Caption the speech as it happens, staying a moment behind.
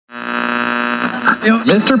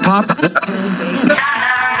Mr. Pop.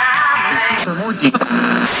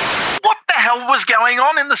 What the hell was going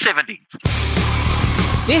on in the 70s?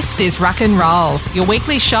 This is Rock and Roll, your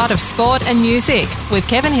weekly shot of sport and music with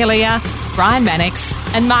Kevin Hillier, Brian Mannix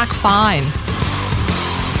and Mark Fine.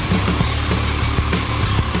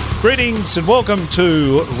 Greetings and welcome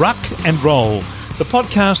to Rock and Roll, the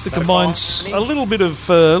podcast that combines a little bit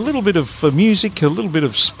of music, a little bit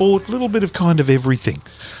of sport, a little bit of kind of everything.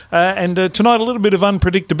 And tonight a little bit of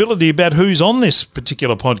unpredictability about who's on this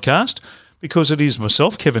particular podcast, because it is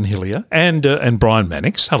myself, Kevin Hillier, and Brian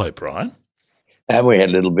Mannix. Hello, Brian. And we had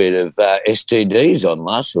a little bit of STDs on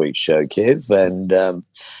last week's show, Kev, and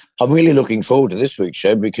I'm really looking forward to this week's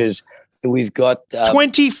show because we've got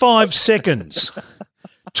 25 seconds.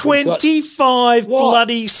 25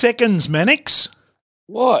 bloody seconds, Mannix.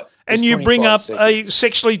 What? And you bring up seconds. a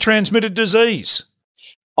sexually transmitted disease.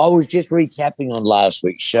 I was just recapping on last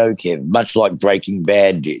week's show, Kev, much like Breaking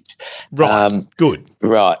Bad did. Right, good.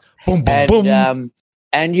 Right. Boom, boom, boom.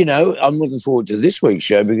 And, you know, I'm looking forward to this week's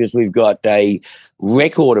show because we've got a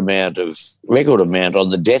record amount on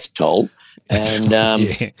the death toll. And,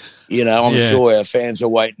 you know, I'm sure our fans are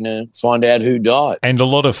waiting to find out who died. And a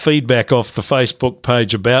lot of feedback off the Facebook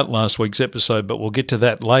page about last week's episode, but we'll get to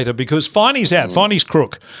that later because Finey's out. Finey's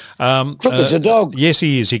crook. Crook as a dog. Yes,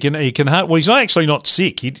 he is. He can. Well, he's actually not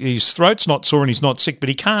sick. His throat's not sore and he's not sick, but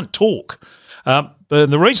he can't talk. But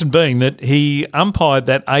the reason being that he umpired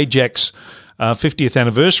that Ajax 50th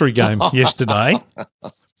anniversary game yesterday,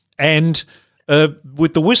 and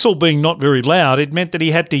with the whistle being not very loud, it meant that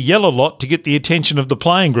he had to yell a lot to get the attention of the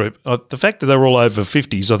playing group. The fact that they were all over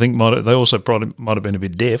 50s, I think they also probably might have been a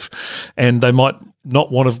bit deaf, and they might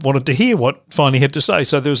not wanted to hear what Finey had to say.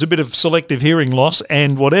 So there was a bit of selective hearing loss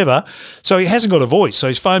and whatever. So he hasn't got a voice. So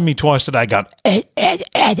he's phoned me twice today going,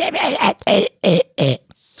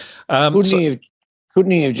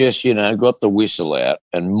 Couldn't he have just, you know, got the whistle out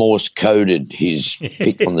and Morse coded his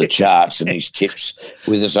pick on the charts and his tips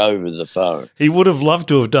with us over the phone? He would have loved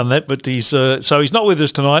to have done that, but he's not with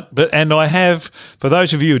us tonight. And I have, for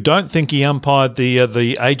those of you who don't think he umpired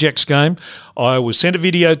the Ajax game, I was sent a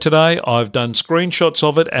video today. I've done screenshots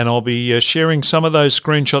of it, and I'll be sharing some of those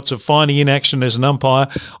screenshots of Finey in action as an umpire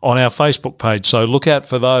on our Facebook page. So look out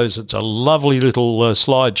for those. It's a lovely little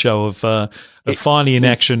slideshow of Finey in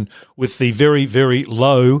action with the very, very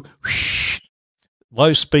low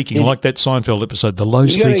speaking, like that Seinfeld episode, the low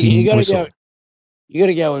speaking whistle. You got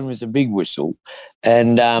to go in with a big whistle.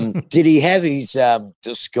 And did he have his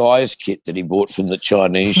disguise kit that he bought from the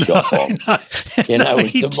Chinese shop on? With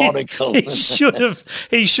the monocle. He should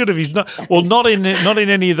have. He's not. Well, not in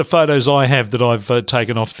any of the photos I have that I've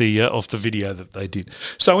taken off the video that they did.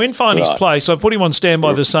 So in Finey's place, I put him on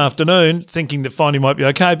standby this afternoon, thinking that Finey might be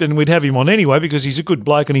okay, but we'd have him on anyway because he's a good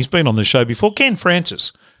bloke and he's been on the show before. Ken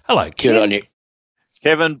Francis. Hello, Ken. Good on you.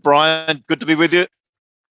 Kevin, Brian, good to be with you.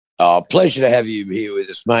 Oh, pleasure to have you here with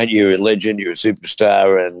us, mate. You're a legend, you're a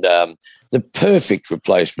superstar, and the perfect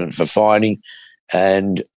replacement for Finey.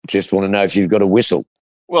 And just want to know if you've got a whistle.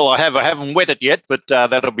 Well, I haven't wet it yet, but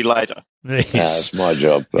that'll be later. Yes. It's my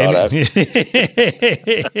job. Righto.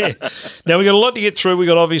 Now, we've got a lot to get through. We've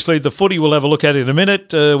got, obviously, the footy we'll have a look at in a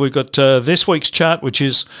minute. We've got this week's chart, which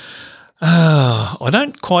is I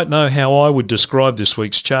don't quite know how I would describe this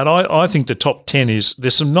week's chart. I think the top 10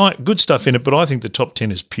 there's some good stuff in it, but I think the top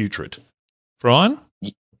 10 is putrid. Brian?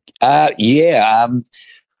 I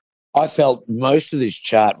felt most of this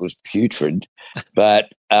chart was putrid,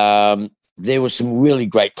 but there were some really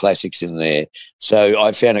great classics in there. So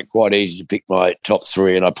I found it quite easy to pick my top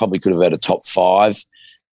 3, and I probably could have had a top 5.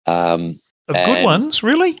 Of good ones,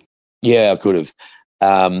 really? Yeah, I could have.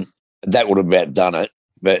 That would have about done it.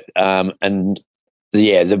 But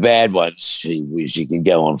the bad ones, gee whiz, you can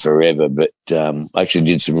go on forever. But I actually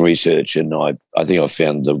did some research, and I think I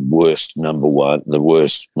found the worst number one,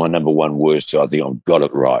 my number one worst. So I think I've got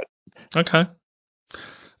it right. Okay.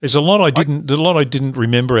 There's a lot I didn't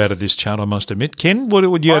remember out of this chart, I must admit. Ken,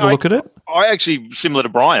 would you have a look at it? I actually, similar to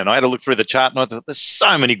Brian, I had a look through the chart, and I thought there's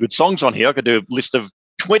so many good songs on here. I could do a list of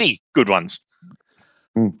 20 good ones.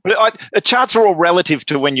 But the charts are all relative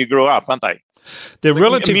to when you grew up, aren't they? They're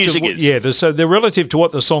relative to they're relative to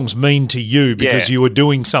what the songs mean to you because you were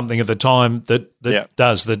doing something at the time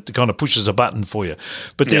that kind of pushes a button for you.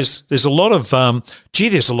 But there's a lot of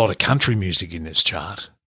there's a lot of country music in this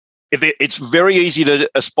chart. It's very easy to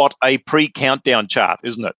spot a pre-countdown chart,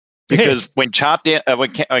 isn't it? Because when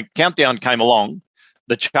countdown came along,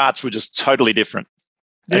 the charts were just totally different.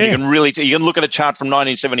 And you can look at a chart from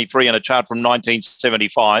 1973 and a chart from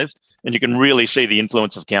 1975, and you can really see the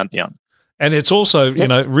influence of countdown. And it's also,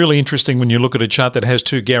 really interesting when you look at a chart that has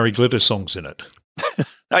 2 Gary Glitter songs in it.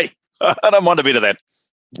 Hey, I don't mind a bit of that.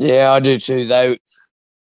 Yeah, I do too.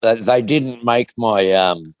 They didn't make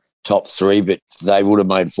my top three, but they would have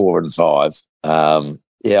made 4 and 5.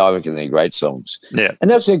 Yeah, I reckon they're great songs. Yeah.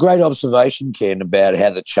 And that's a great observation, Ken, about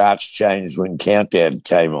how the charts changed when Countdown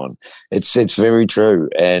came on. It's very true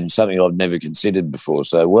and something I've never considered before.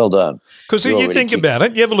 So well done. Because if you think about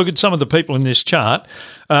it, you have a look at some of the people in this chart.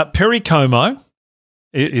 Perry Como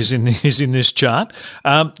is in this chart.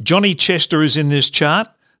 Johnny Chester is in this chart.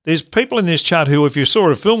 There's people in this chart who, if you saw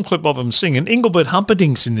a film clip of them singing, Engelbert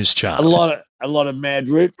Humperdinck's in this chart. A lot of mad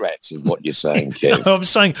root rats is what you're saying, Kev. I'm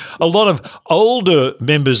saying a lot of older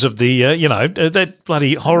members of the, that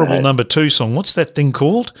bloody horrible number 2 song. What's that thing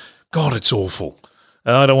called? God, it's awful.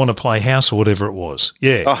 I don't want to play house or whatever it was.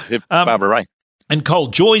 Yeah. Oh, Barbara Ray. And Cole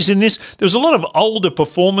Joy's in this. There's a lot of older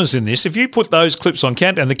performers in this. If you put those clips on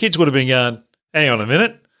Countdown, the kids would have been going, hang on a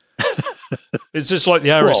minute. It's just like the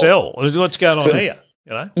RSL. What's going on here?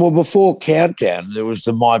 You know? Well, before Countdown, there was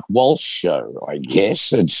the Mike Walsh show, I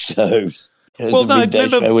guess. And so midday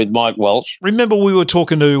show with Mike Walsh. Remember we were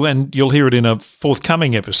talking to, and you'll hear it in a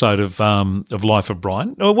forthcoming episode of Life of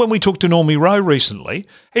Brian, when we talked to Normie Rowe recently,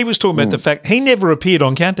 he was talking about the fact he never appeared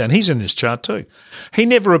on Countdown. He's in this chart too. He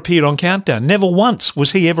never appeared on Countdown. Never once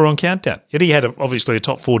was he ever on Countdown. Yet he had obviously a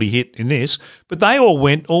top 40 hit in this, but they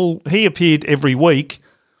he appeared every week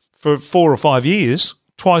for 4 or 5 years,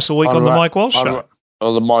 twice a week on the Mike Walsh show.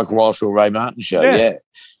 On the Mike Walsh or Ray Martin show, yeah.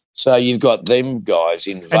 So you've got them guys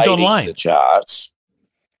invading the charts.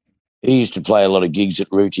 He used to play a lot of gigs at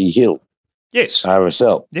Rooty Hill. Yes.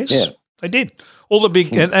 RSL. Yes, yeah. They did. All the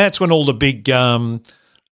big, and that's when all the big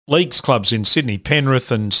leagues clubs in Sydney,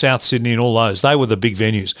 Penrith and South Sydney and all those, they were the big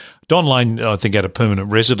venues. Don Lane, I think, had a permanent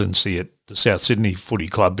residency at the South Sydney Footy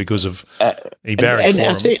Club because of he barracked for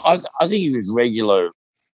him. I think he was regular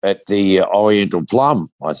at the Oriental Plum.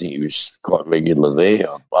 I think he was quite regular there.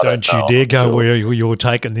 Don't you dare go where you're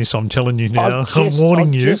taking this. I'm telling you now. I'm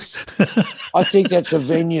warning you. I think that's a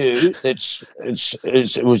venue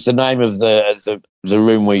it was the name of the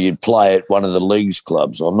room where you'd play at one of the leagues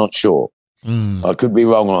clubs. I'm not sure. I could be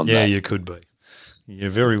wrong on that. Yeah, you could be. You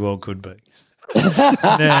very well could be.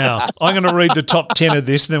 Now, I'm going to read the top 10 of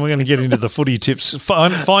this, and then we're going to get into the footy tips.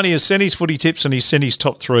 Finally, has sent his footy tips, and he's sent his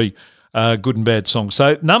top 3 good and bad songs.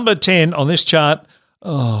 So number 10 on this chart,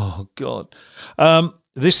 oh, God.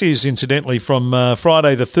 This is, incidentally, from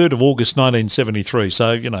Friday the 3rd of August 1973.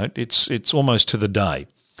 So, it's almost to the day.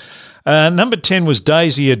 Number 10 was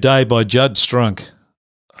Daisy a Day by Judd Strunk.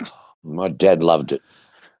 My dad loved it.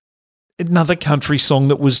 Another country song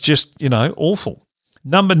that was just, awful.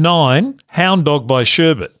 Number 9, Hound Dog by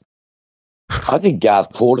Sherbet. I think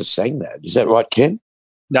Garth Porter sang that. Is that right, Ken?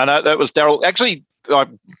 No, that was Daryl. Actually, I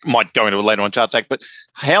might go into it later on Chart Attack, but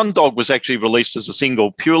Hound Dog was actually released as a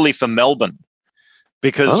single purely for Melbourne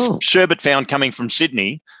because Sherbet found coming from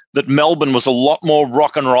Sydney that Melbourne was a lot more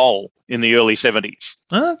rock and roll in the early 70s.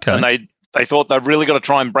 Okay. And they thought they've really got to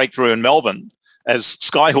try and break through in Melbourne, as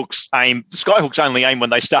Skyhook's only aim when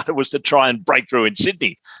they started was to try and break through in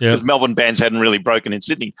Sydney because Melbourne bands hadn't really broken in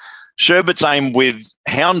Sydney. Sherbet's aim with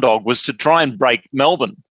Hound Dog was to try and break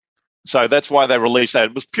Melbourne. So that's why they released that.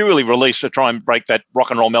 It was purely released to try and break that rock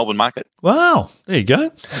and roll Melbourne market. Wow. There you go.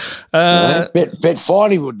 Bet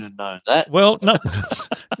Finey wouldn't have known that. Well, no,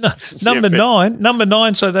 number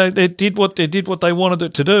 9. So they did what they wanted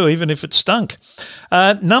it to do, even if it stunk.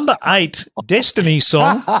 Number 8, Destiny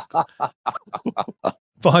Song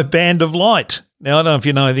by Band of Light. Now, I don't know if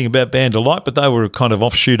you know anything about Band of Light, but they were a kind of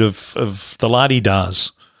offshoot of the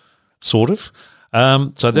La-Di-Dahs, sort of.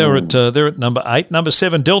 So they're at number 8. Number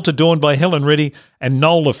 7, Delta Dawn by Helen Reddy and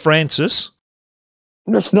Nola Francis.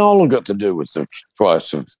 What's Nola got to do with the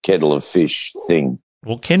price of kettle of fish thing?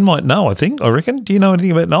 Well, Ken might know, I reckon. Do you know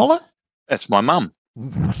anything about Nola? That's my mum.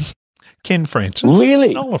 Ken Francis.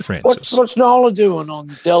 Really? Nola Francis. What's Nola doing on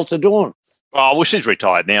Delta Dawn? Oh, well, she's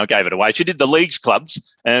retired now, gave it away. She did the leagues clubs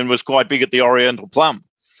and was quite big at the Oriental Plum.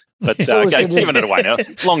 But giving it away now.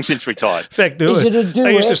 Long since retired. In fact,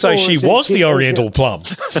 they used to say she was the Oriental Plum.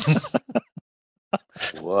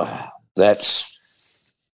 Wow, that's...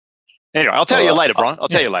 Anyway, I'll tell you later, Brian. I'll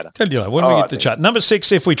tell you later. Tell you later when we get the chart. Number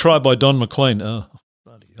 6, If We Try by Don McLean. Oh,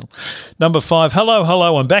 bloody hell. Number 5, Hello,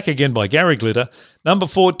 Hello, I'm Back Again by Gary Glitter. Number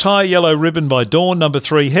 4, Tie a Yellow Ribbon by Dawn. Number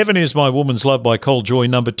 3, Heaven Is My Woman's Love by Cole Joy.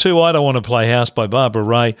 Number 2, I Don't Want to Play House by Barbara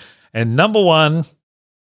Ray. And number 1...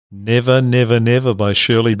 Never, Never, Never by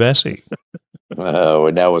Shirley Bassey. Oh,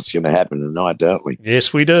 we know what's going to happen tonight, don't we?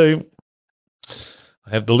 Yes, we do. I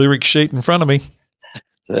have the lyric sheet in front of me.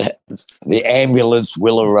 The ambulance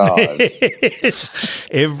will arrive. Yes.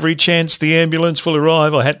 Every chance the ambulance will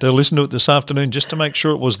arrive. I had to listen to it this afternoon just to make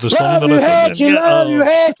sure it was the song Love that you I had thought. to, love you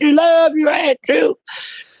had to, love you had to.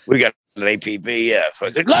 We got an APB. I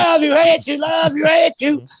said, love you had to, love you had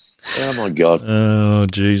to. Oh, my God. Oh,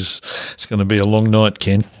 geez. It's going to be a long night,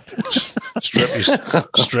 Ken.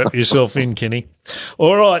 Strap yourself in, Kenny.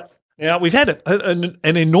 All right. Now, we've had an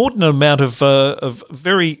inordinate amount of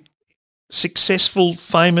very successful,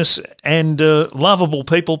 famous and lovable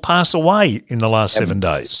people pass away in the last 7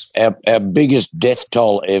 days. Our biggest death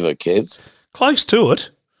toll ever, Kev. Close to it,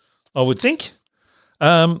 I would think.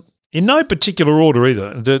 In no particular order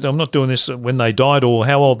either. I'm not doing this when they died or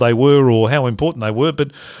how old they were or how important they were,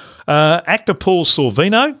 but actor Paul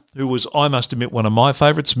Sorvino, who was, I must admit, one of my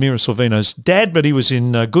favourites, Mira Sorvino's dad, but he was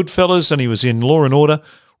in Goodfellas and he was in Law and Order.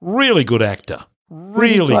 Really good actor.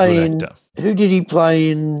 Really good actor. Who did he play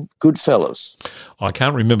in Goodfellas? I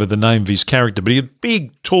can't remember the name of his character, but he had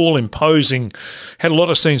big, tall, imposing, had a lot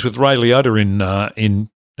of scenes with Ray Liotta in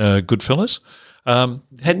Goodfellas.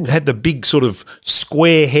 Had the big sort of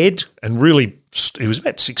square head and really, he was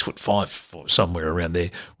about 6'5" or somewhere around there.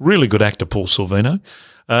 Really good actor, Paul Sorvino.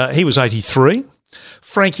 He was 83.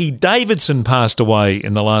 Frankie Davidson passed away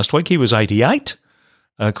in the last week. He was 88.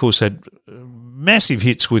 Of course, had massive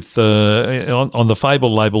hits with on the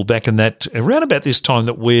Fable label back in that around about this time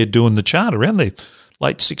that we're doing the chart, around the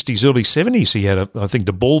late 60s, early 70s. He had, I think,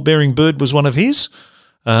 The Ball-Bearing Bird was one of his.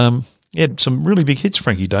 He had some really big hits,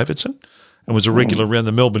 Frankie Davidson, and was a regular around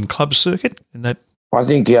the Melbourne club circuit in that. I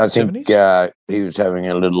think he was having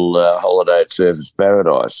a little holiday at Surfers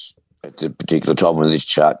Paradise at the particular time when this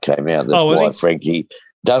chart came out. That's why Frankie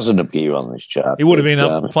doesn't appear on this chart. He would have been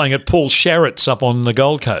up playing at Paul Sharratt's up on the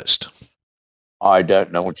Gold Coast. I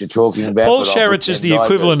don't know what you're talking about. Paul Sharratt's is the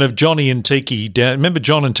equivalent of Johnny and Tiki down. Remember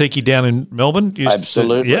John and Tiki down in Melbourne?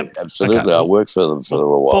 Absolutely, absolutely. Okay. I worked for them for a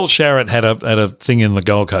while. Paul Sharratt had a thing in the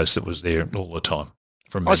Gold Coast that was there all the time.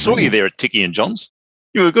 I saw you there at Tiki and John's.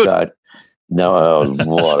 You were good. No,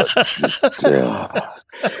 what?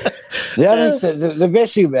 The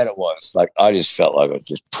best thing about it was, like, I just felt like I was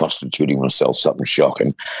just prostituting myself, something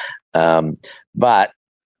shocking. But,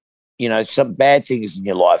 you know, some bad things in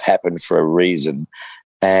your life happen for a reason.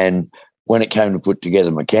 And when it came to put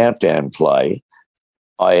together my countdown play,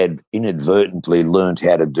 I had inadvertently learned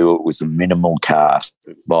how to do it with a minimal cast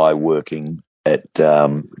by working at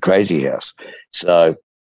Crazy House. So,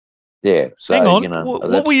 yeah. So, hang on. You know,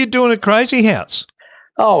 what were you doing at Crazy House?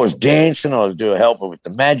 I was dancing. I was doing helping with the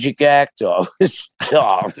magic act. I was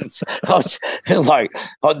like,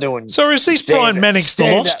 I'm doing. So is this Brian Mannix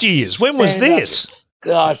the lost years? When was this?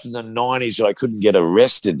 Gosh, in the 90s, so I couldn't get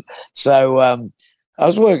arrested. So I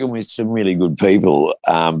was working with some really good people,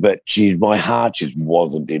 but my heart just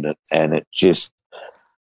wasn't in it, and I just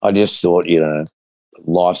thought, you know,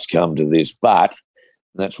 life's come to this. But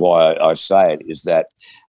that's why I say it is that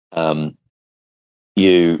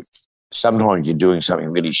sometimes you're doing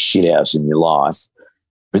something really shithouse in your life,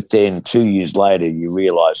 but then 2 years later you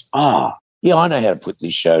realise, I know how to put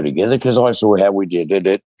this show together because I saw how we did it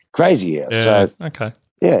at Crazy House. Yeah, so, okay.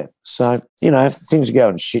 Yeah. So, you know, if things are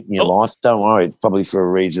going shit in your life, don't worry. It's probably for a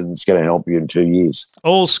reason. It's going to help you in 2 years.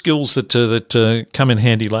 All skills that come in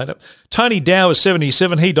handy later. Tony Dow was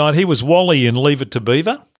 77. He died. He was Wally in Leave It to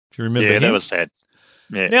Beaver. Do you remember him? Yeah, that was sad.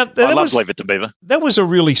 Yeah. Now, I love Leave It to Beaver. That was a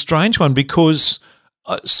really strange one because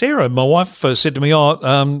Sarah, my wife, said to me,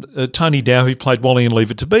 Tony Dow, who played Wally in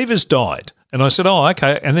Leave It to Beaver's died. And I said, oh,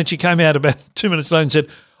 okay. And then she came out about 2 minutes later and said,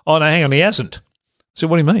 oh, no, hang on, he hasn't. I said,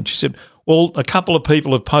 what do you mean? She said, well, a couple of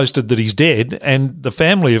people have posted that he's dead and the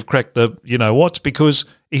family have cracked the you-know-whats because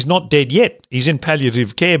he's not dead yet. He's in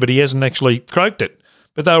palliative care, but he hasn't actually croaked it.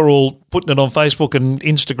 But they were all putting it on Facebook and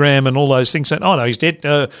Instagram and all those things saying, oh, no, he's dead.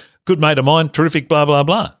 Good mate of mine, terrific, blah, blah,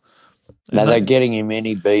 blah. Now they're getting him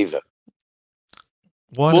any beaver.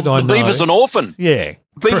 Why did I know? Beaver's an orphan. Yeah.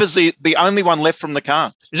 Beaver's the only one left from the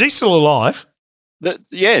cast. Is he still alive?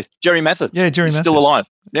 Jerry Mathers. Yeah, Jerry Mathers. Still alive.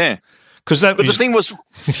 Yeah. But the thing was,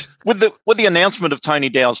 with the announcement of Tony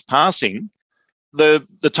Dow's passing, the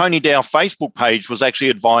Tony Dow Facebook page was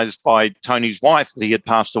actually advised by Tony's wife that he had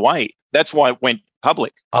passed away. That's why it went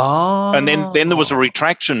public. Oh. And then there was a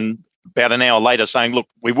retraction about an hour later saying, look,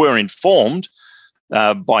 we were informed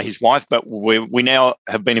by his wife, but we now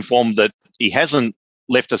have been informed that he hasn't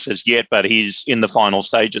left us as yet, but he's in the final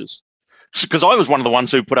stages. Because I was one of the ones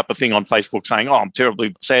who put up a thing on Facebook saying, oh, I'm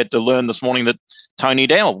terribly sad to learn this morning that Tony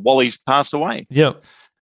Dow, Wally's passed away. Yep.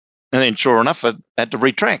 And then sure enough, I had to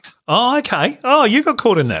retract. Oh, okay. Oh, you got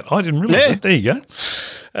caught in that. I didn't realise that. There you go.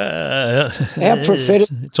 How prophetic.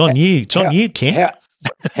 It's on you. It's on you, Ken.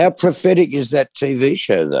 How prophetic is that TV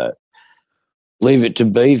show, though? Leave It to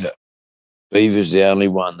Beaver. Beaver's the only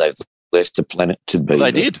one they've left the planet to Beaver.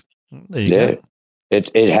 They did. There you go.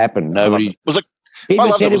 It happened. Nobody. Was it?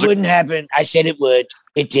 People said it wouldn't happen. I said it would.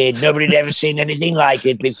 It did. Nobody had ever seen anything like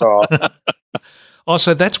it before. Oh,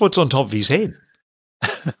 so that's what's on top of his head.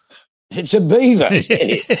 It's a beaver.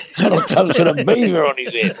 It's got some sort of beaver on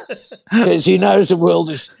his head. Because he knows the world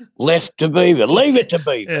is left to Beaver. Leave it to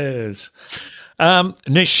Beaver. Yes.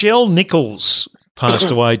 Nichelle Nichols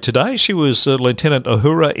passed away today. She was Lieutenant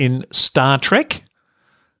Uhura in Star Trek.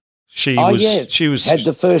 She had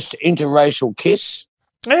the first interracial kiss.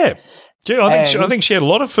 Yeah. I think she had a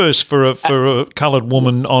lot of firsts for a coloured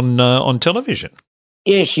woman on television.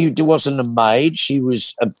 Yeah, she wasn't a maid. She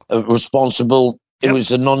was a responsible. It was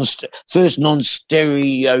the first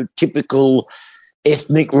non-stereotypical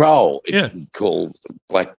ethnic role. It's called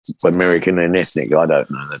Black American and ethnic. I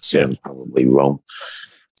don't know. That sounds probably wrong.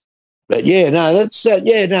 But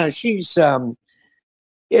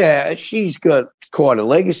she's got quite a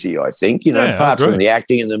legacy, I think. Apart from the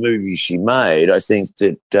acting in the movies she made, I think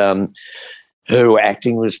that her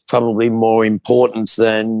acting was probably more important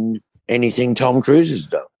than anything Tom Cruise has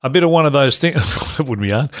done. A bit of one of those things. That wouldn't be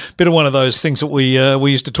hard. A bit of one of those things that we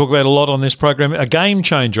used to talk about a lot on this program. A game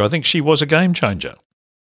changer. I think she was a game changer.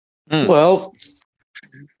 Well,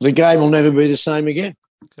 the game will never be the same again.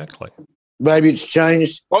 Exactly. Maybe it's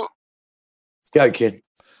changed. Well, go, Ken.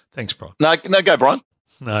 Thanks, Brian. No, go, Brian.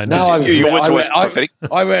 I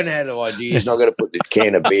ran out of ideas, and I've got to put the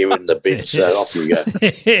can of beer in the bin. So off you go.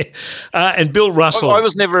 And Bill Russell. I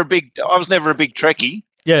was never a big Trekkie.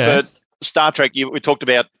 Yeah. But Star Trek, we talked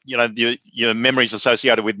about, your memories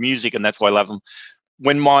associated with music, and that's why I love them.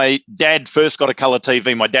 When my dad first got a colour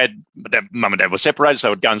TV, mum and dad were separated, so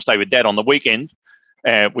I would go and stay with dad on the weekend,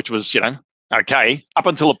 which was, okay, up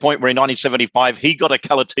until a point where in 1975 he got a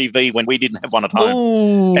colour TV when we didn't have one at home.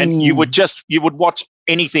 Ooh. And you would watch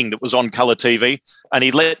anything that was on colour TV, and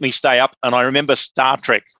he let me stay up. And I remember Star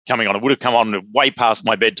Trek coming on. It would have come on way past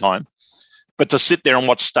my bedtime. But to sit there and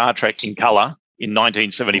watch Star Trek in colour in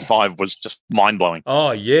 1975 was just mind-blowing. Oh,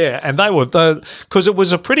 yeah. And they were, because it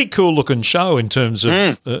was a pretty cool-looking show in terms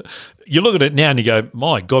of, you look at it now and you go,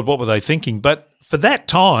 my God, what were they thinking? But for that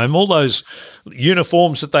time, all those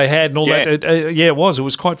uniforms that they had and all that, it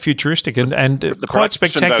was quite futuristic and quite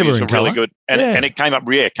spectacular in colour. Really good. And it came up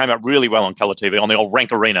really well on colour TV, on the old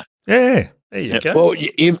Rank Arena. Yeah, there you go. Well,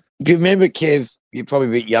 you remember, Kev, you're probably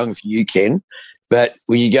a bit young for you, Ken, but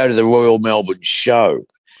when you go to the Royal Melbourne Show,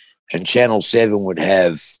 and Channel 7 would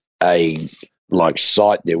have a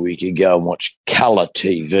site there where you could go and watch colour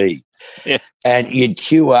TV. Yeah. And you'd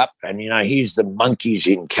queue up and, here's the monkeys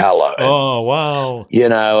in colour. Oh, wow.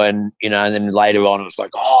 And then later on it was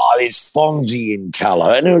like, there's Fonzie in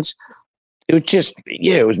colour. And it was just,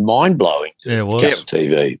 it was mind-blowing. Yeah, it was.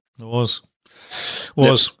 TV. It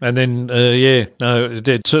was. And then, it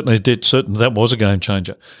did. Certainly that was a game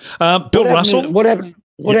changer. Bill Russell.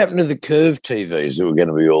 What happened to the curved TVs that were going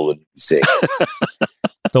to be all the thing?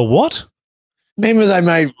 The what? Remember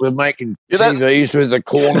they were making TVs with the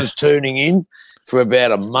corners turning in for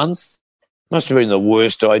about a month? Must have been the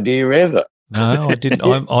worst idea ever. No, I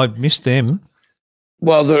didn't. I missed them.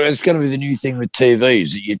 Well, it's going to be the new thing with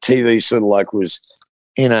TVs, that your TV sort of was,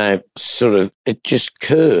 it just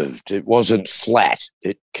curved. It wasn't flat.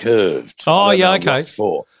 It curved. Oh, yeah, okay.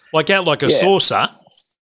 Like a saucer.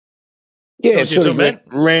 Yeah, it sort of went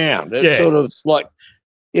round. It's sort of like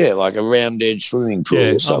a round-edged swimming pool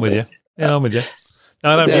or something. I'm with you.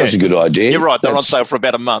 No, that was a good idea. You're right. They're on sale for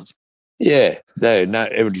about a month. Yeah. No,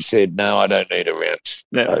 everybody said, no, I don't need a round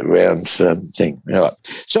thing. All right.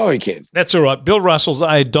 Sorry, Kev. That's all right. Bill Russell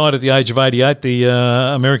died at the age of 88, the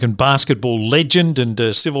American basketball legend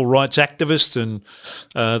and civil rights activist, and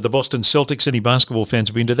the Boston Celtics. Any basketball fans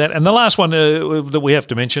will be into that. And the last one that we have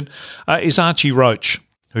to mention is Archie Roach,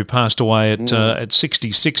 who passed away at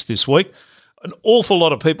 66 this week. An awful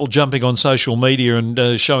lot of people jumping on social media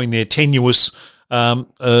and showing their tenuous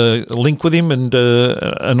link with him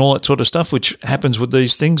and all that sort of stuff, which happens with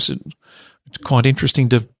these things. It's quite interesting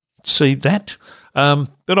to see that.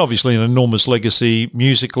 But obviously an enormous legacy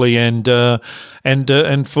musically and for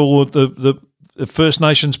the First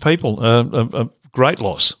Nations people, a great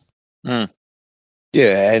loss.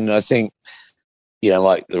 Yeah, and I think,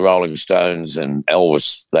 like the Rolling Stones and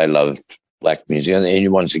Elvis, they loved black music.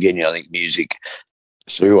 And once again, I think music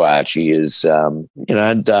through Archie has, done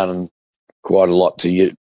quite a lot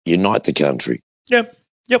to unite the country. Yep.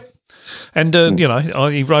 And,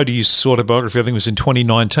 he wrote his autobiography, I think it was in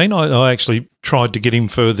 2019. I actually tried to get him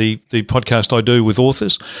for the podcast I do with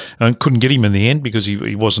authors and couldn't get him in the end because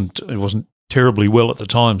he wasn't terribly well at the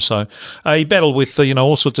time. So he battled with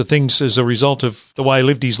all sorts of things as a result of the way he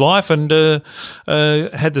lived his life, and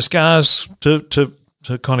had the scars to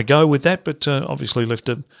kind of go with that, but obviously left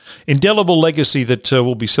an indelible legacy that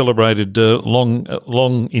will be celebrated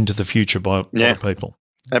long into the future by a lot of people.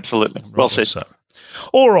 Absolutely. Well said. So.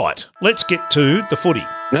 All right, let's get to the footy.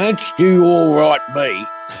 Don't you all right me,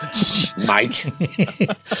 mate.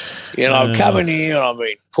 I'm coming here and I'm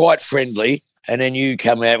being quite friendly, and then you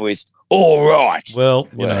come out with, all right. Well,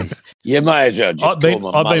 you know. You may as well just call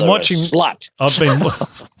my mother a slut.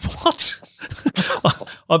 What?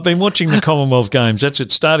 I've been watching the Commonwealth Games.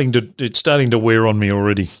 It's starting to wear on me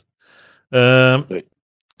already.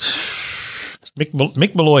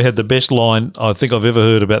 Mick Malloy had the best line I think I've ever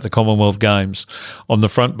heard about the Commonwealth Games on the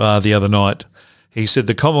front bar the other night. He said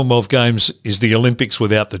the Commonwealth Games is the Olympics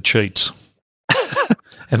without the cheats.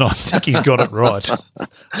 And I think he's got it right.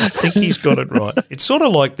 It's sort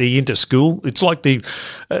of like the inter-school. It's like the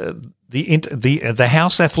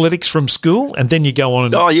house athletics from school, and then you go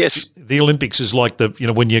on. Oh, yes. The Olympics is like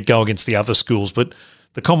when you go against the other schools, but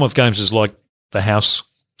the Commonwealth Games is like the house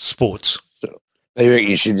sports. I think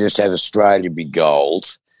you should just have Australia be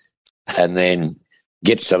gold, and then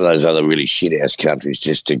get some of those other really shit-ass countries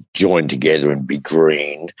just to join together and be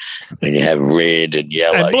green, and you have red and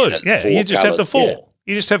yellow. And blue, you just have the four. Yeah.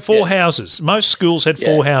 You just have four houses. Most schools had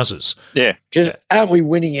four houses. Yeah. Because aren't we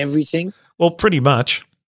winning everything? Well, pretty much.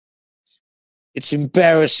 It's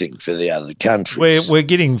embarrassing for the other countries. We're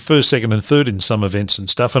getting first, second and third in some events and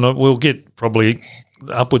stuff, and we'll get probably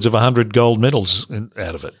upwards of 100 gold medals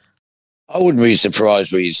out of it. I wouldn't be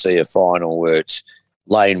surprised when you see a final where it's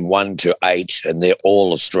lane 1 to 8 and they're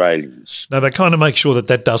all Australians. No, they kind of make sure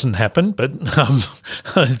that doesn't happen, but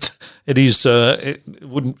it is. It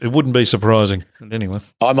wouldn't be surprising. But anyway,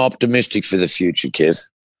 I'm optimistic for the future, Kev.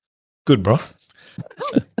 Good, bro.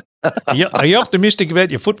 Are you optimistic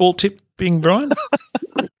about your football tipping, Brian?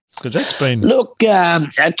 Because that's been. Look,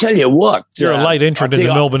 I tell you what, you're a late entrant in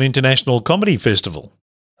the Melbourne International Comedy Festival.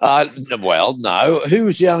 Well, no. Who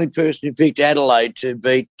was the only person who picked Adelaide to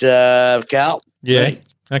beat Carlton? Yeah. Me.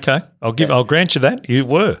 Okay. I'll grant you that. You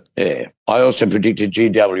were. Yeah. I also predicted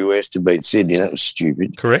GWS to beat Sydney. That was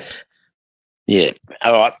stupid. Correct. Yeah.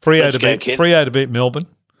 All right. Freo to beat Melbourne.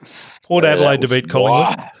 Port Adelaide to beat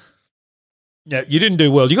Collingwood. Yeah, you didn't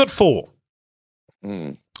do well. You got 4.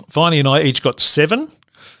 Finey and I each got 7.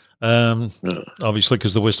 Obviously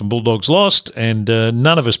because the Western Bulldogs lost, and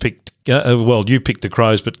none of us picked you picked the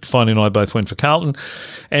Crows, but Finey and I both went for Carlton,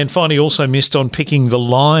 and Finey also missed on picking the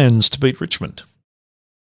Lions to beat Richmond,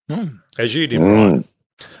 as you did, Brian.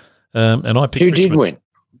 And I picked Who did win?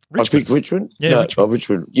 Richmond. I picked Richmond? Yeah,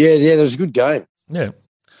 Richmond. Yeah, that was a good game. Yeah.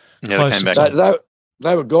 They came back.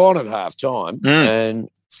 They were gone at half time, and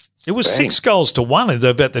it was 6-1 at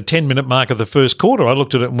about the 10-minute mark of the first quarter. I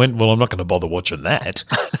looked at it and went, well, I'm not going to bother watching that.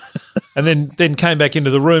 And then came back into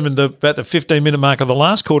the room about the 15-minute mark of the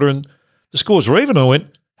last quarter, and the scores were even. I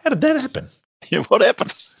went, how did that happen? Yeah, what happened?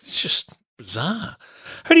 It's just bizarre.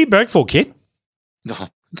 Who do you back for, kid?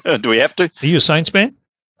 Do we have to? Are you a Saints man?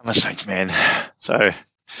 I'm a Saints man. So,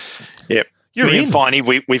 yeah. You're in.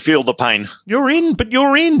 Finey, we feel the pain. You're in, but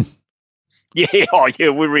you're in. Yeah,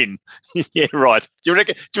 we're in. Yeah, right. Do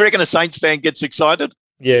you reckon a Saints fan gets excited?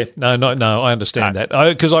 Yeah, no, I understand that.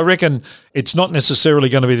 Because I reckon it's not necessarily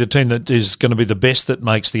going to be the team that is going to be the best that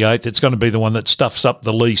makes the 8th. It's going to be the one that stuffs up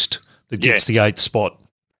the least that gets the 8th spot.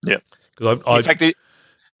 Yeah. In fact,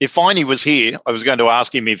 if Finey was here, I was going to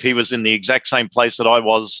ask him if he was in the exact same place that I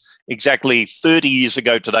was exactly 30 years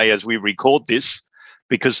ago today as we record this,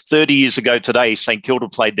 because 30 years ago today, St Kilda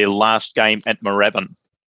played their last game at Moorabbin.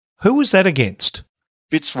 Who was that against?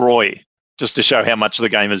 Fitzroy, just to show how much the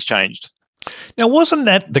game has changed. Now, wasn't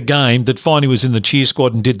that the game that Finey was in the cheer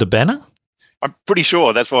squad and did the banner? I'm pretty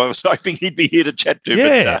sure. That's why I was hoping he'd be here to chat to.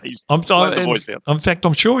 Yeah. But, he's the voice out. In fact,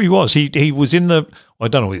 I'm sure he was. He was in the – I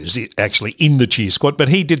don't know if he was actually in the cheer squad, but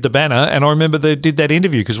he did the banner, and I remember they did that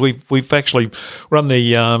interview because we've actually run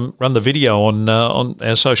the video on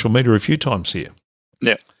our social media a few times here.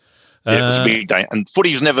 Yeah. It was a big day. And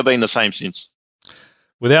footy's never been the same since.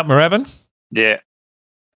 Without Moorabbin? Yeah.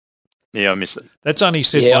 Yeah, I miss it. That's only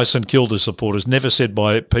said by St Kilda supporters, never said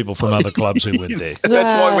by people from other clubs who went there.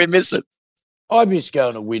 That's why we miss it. I miss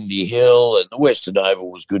going to Windy Hill, and the Western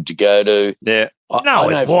Oval was good to go to. Yeah. No,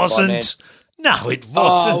 it wasn't. No, it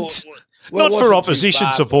wasn't. Not for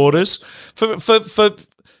opposition supporters.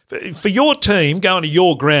 For your team, going to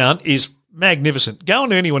your ground is magnificent.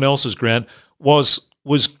 Going to anyone else's ground was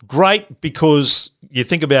was great because you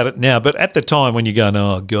think about it now, but at the time when you're going,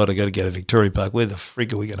 oh, God, I got to go to Victoria Park. Where the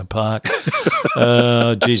frig are we going to park?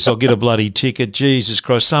 Geez, I'll get a bloody ticket. Jesus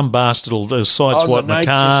Christ, some bastard will sideswipe my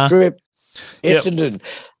car. Strip. Essendon.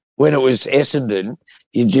 When it was Essendon,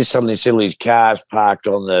 you just suddenly see these cars parked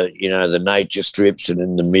on the nature strips and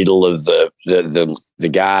in the middle of the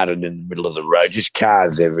garden, in the middle of the road, just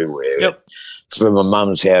cars everywhere. Yep. From my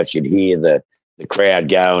mum's house, you'd hear the crowd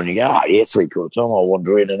go, and you go, oh, yeah, 3/4 time, I'll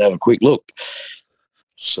wander in and have a quick look.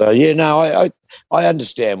 So, yeah, no, I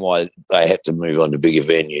understand why they had to move on to bigger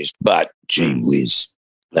venues, but gee whiz,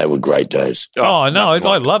 they were great days. Oh, no,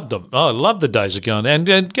 I loved them. I loved the days of going.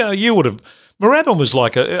 And you would have – Moorabbin was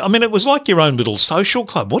it was like your own little social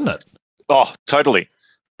club, wasn't it? Oh, totally.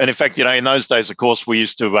 And in fact, in those days, of course, we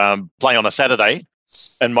used to play on a Saturday,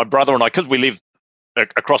 and my brother and I, because we lived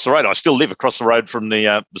across the road, I still live across the road from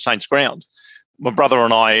the Saints ground. My brother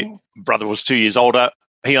and brother was 2 years older,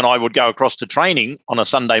 he and I would go across to training on a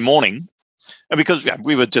Sunday morning. And because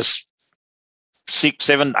we were just 6,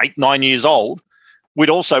 7, 8, 9 years old, we'd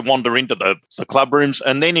also wander into the club rooms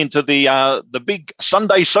and then into the big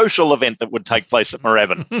Sunday social event that would take place at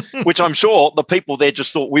Moorabbin, which I'm sure the people there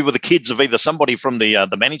just thought we were the kids of either somebody from the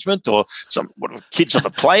management or some kids of the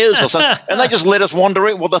players or something, and they just let us wander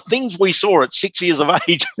in. Well, the things we saw at 6 years of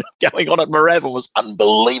age going on at Moorabbin was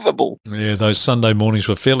unbelievable. Yeah, those Sunday mornings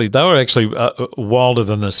were they were actually wilder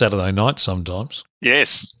than the Saturday night sometimes.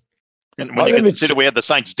 Yes. And when you consider we had the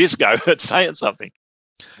Saints disco, it's saying something.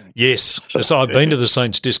 Yes. So I've been to the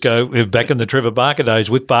Saints disco back in the Trevor Barker days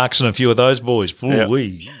with Barks and a few of those boys. Yeah.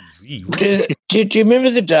 Do you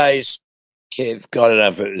remember the days, Kev, I don't know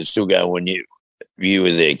if it was still going when you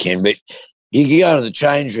were there, Ken, but you could go to the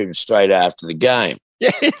change room straight after the game.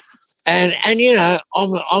 Yeah. And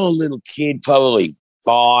I'm a little kid, probably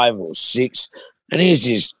 5 or 6, and here's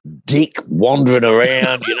this dick wandering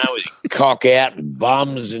around, with his cock out and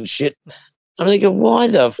bums and shit. I'm thinking, why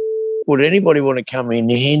the would anybody want to come in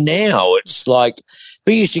here now? It's like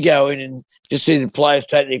we used to go in and just see the players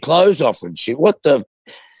take their clothes off and shit. Do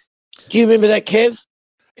you remember that, Kev?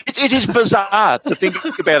 It is bizarre to think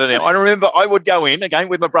about it now. I remember I would go in again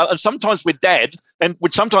with my brother and sometimes with Dad, and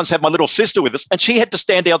would sometimes have my little sister with us, and she had to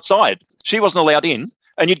stand outside. She wasn't allowed in,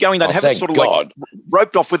 and you'd go in, they'd have it sort of like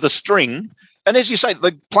roped off with a string. And as you say,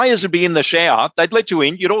 the players would be in the shower. They'd let you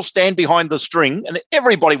in. You'd all stand behind the string, and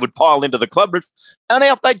everybody would pile into the club room, and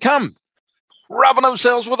out they'd come, rubbing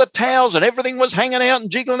themselves with the towels, and everything was hanging out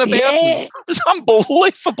and jiggling about. Yeah. It was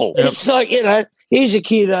unbelievable. It's like, here's a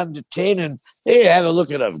kid under 10, and here, have a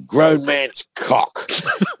look at a grown man's cock.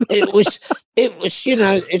 It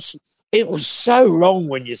was so wrong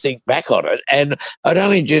when you think back on it. And I'd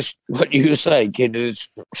only just, what you were saying, Ken, has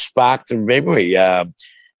sparked a memory. I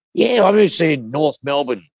remember seeing North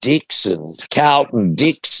Melbourne Dicks and Carlton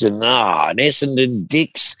Dicks and Essendon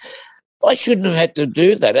Dicks. I shouldn't have had to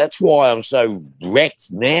do that. That's why I'm so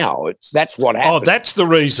wrecked now. That's what happened. Oh, that's the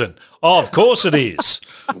reason. Oh, of course it is.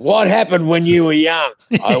 What happened when you were young?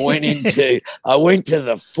 I went to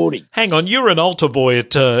the footy. Hang on, you're an altar boy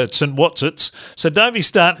at St Watsits, so don't be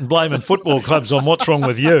starting blaming football clubs on what's wrong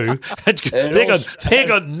with you. They've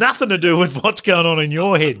got nothing to do with what's going on in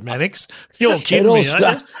your head, Mannix. You're kidding me,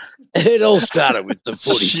 aren't you? It all started with the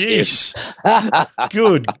footy. Jeez.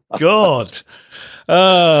 Good God.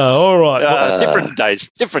 All right.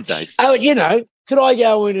 Different days. Oh, could I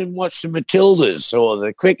go in and watch the Matildas or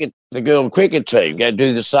the girl cricket team go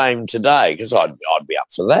do the same today? Because I'd be up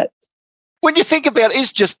for that. When you think about it,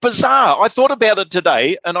 it's just bizarre. I thought about it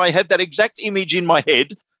today, and I had that exact image in my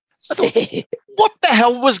head. I thought, what the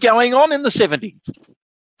hell was going on in the 70s?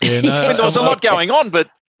 Yeah, no, there was a lot going on, but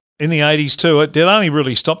in the 80s too. It only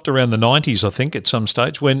really stopped around the 90s, I think, at some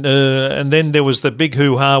stage. When and then there was the big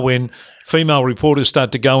hoo-ha when female reporters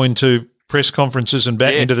start to go into press conferences and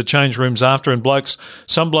back into the change rooms after, and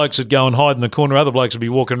some blokes would go and hide in the corner, other blokes would be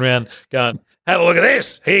walking around going, have a look at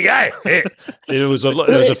this, here you go. Here. There was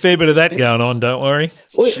a fair bit of that going on, don't worry.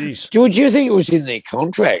 Would you think it was in their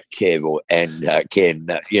contract, Kev and Ken,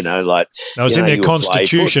 like... No, it was in their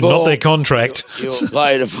constitution, not their contract. You'll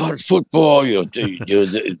play the football, you'll do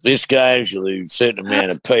this games, you'll do a certain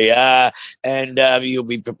amount of PR, and you'll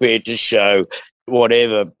be prepared to show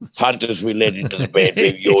whatever punters we let into the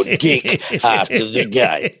bedroom your dick after the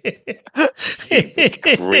game.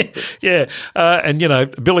 Yeah,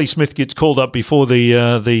 and Billy Smith gets called up before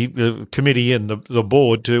the committee and the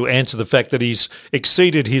board to answer the fact that he's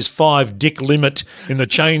exceeded his 5 dick limit in the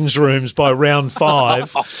change rooms by round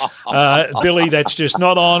 5. Billy, that's just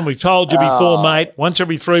not on. We've told you before, mate. Once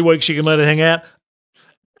every 3 weeks you can let it hang out.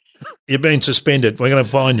 You've been suspended. We're going to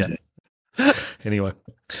fine you. Anyway,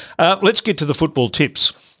 let's get to the football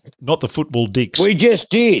tips, not the football dicks. We just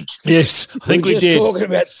did. Yes, I think we We're just did. talking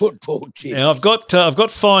about football tips. Now, I've got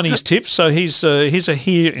Finey's tips, so he's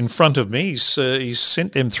here in front of me. He's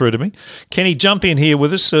sent them through to me. Kenny, jump in here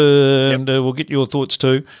with us, and we'll get your thoughts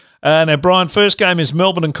too. Now, Brian, first game is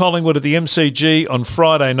Melbourne and Collingwood at the MCG on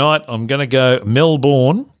Friday night. I'm going to go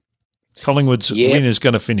Melbourne. Collingwood's win is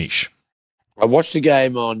going to finish. I watched the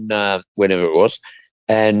game on whenever it was,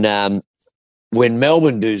 and when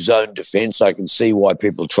Melbourne do zone defence, I can see why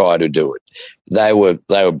people try to do it. They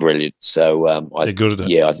were brilliant. So they're good at it.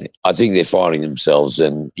 Yeah, I think they're finding themselves,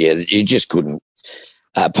 and you just couldn't,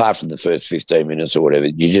 apart from the first 15 minutes or whatever,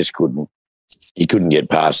 you couldn't get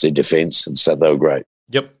past their defence, and so they were great.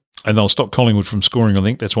 Yep, and they'll stop Collingwood from scoring. I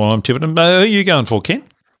think that's why I'm tipping them. Who are you going for, Ken?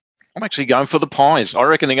 I'm actually going for the Pies. I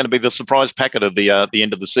reckon they're going to be the surprise packet of the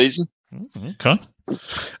end of the season. Okay.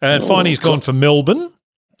 And Finey's gone for Melbourne.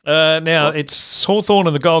 Now, it's Hawthorn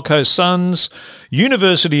and the Gold Coast Suns,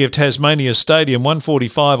 University of Tasmania Stadium,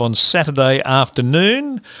 1:45 on Saturday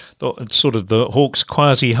afternoon. It's sort of the Hawks'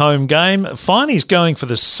 quasi-home game. Finey's going for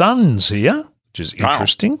the Suns here, which is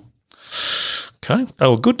interesting. Wow. Okay. They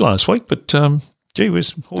were good last week, but gee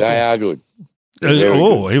whiz. They are good.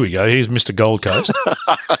 Here we go. Here's Mr. Gold Coast.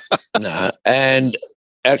 No, and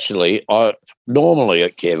actually, normally,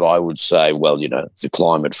 Kev, I would say, well, the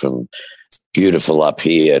climate from beautiful up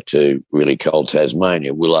here to really cold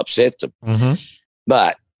Tasmania will upset them. Mm-hmm.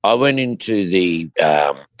 But I went into the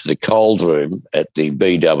cold room at the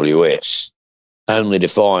BWS only to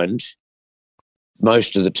find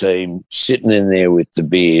most of the team sitting in there with the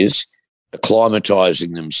beers,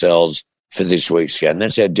 acclimatising themselves for this week's game.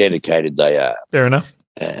 That's how dedicated they are. Fair enough.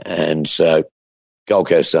 And so Gold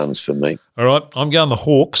Coast Suns for me. All right, I'm going the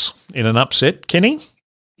Hawks in an upset. Kenny?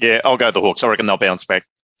 Yeah, I'll go the Hawks. I reckon they'll bounce back.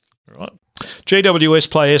 All right. GWS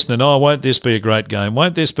play Essendon. Oh, won't this be a great game?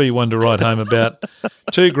 Won't this be one to write home about?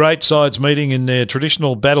 Two great sides meeting in their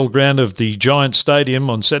traditional battleground of the Giant Stadium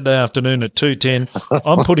on Saturday afternoon at 2:10.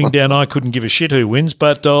 I'm putting down I couldn't give a shit who wins,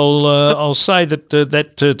 but I'll say that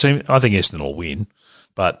that team, I think Essendon will win,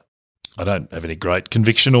 but I don't have any great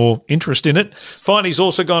conviction or interest in it. Finey's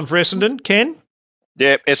also gone for Essendon. Ken?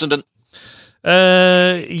 Yeah, Essendon.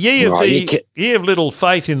 You have little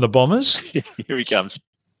faith in the Bombers. Here he comes.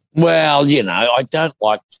 Well, I don't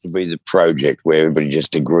like to be the project where everybody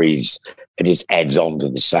just agrees and just adds on to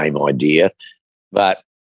the same idea.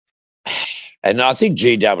 And I think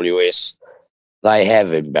GWS, they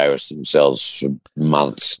have embarrassed themselves for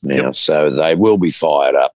months now, so they will be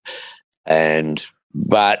fired up.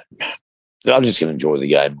 But I'm just going to enjoy the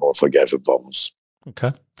game more if I go for Bombers.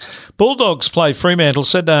 Okay. Bulldogs play Fremantle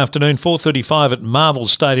Saturday afternoon, 4:35 at Marvel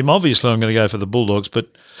Stadium. Obviously, I'm going to go for the Bulldogs, but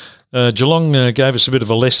Geelong gave us a bit of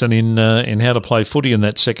a lesson in how to play footy in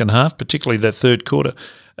that second half, particularly that third quarter,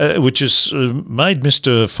 which has made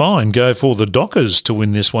Mr. Fine go for the Dockers to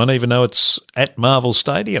win this one, even though it's at Marvel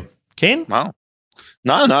Stadium. Ken? Wow.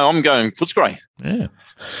 No, I'm going Footscray. Yeah.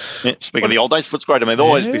 Speaking of the old days, Footscray to me. They'll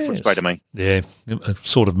always be Footscray to me. Yeah,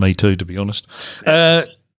 sort of me too, to be honest.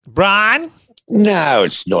 Brian? No,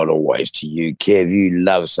 it's not always to you, Kev. You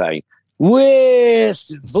love saying,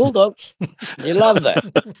 West Bulldogs. You love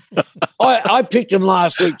that. I picked them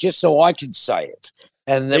last week just so I could say it.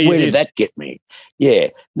 And where did that get me? Yeah.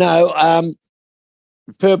 No,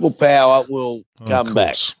 Purple Power will come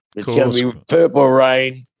back. It's going to be Purple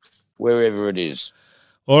Rain wherever it is.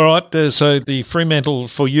 All right, so the Fremantle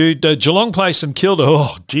for you. Geelong play St Kilda.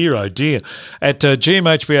 Oh, dear. At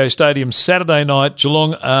GMHBA Stadium Saturday night,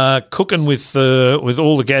 Geelong are cooking with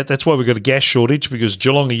all the gas. That's why we've got a gas shortage, because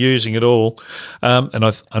Geelong are using it all. And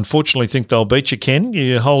I unfortunately think they'll beat you, Ken.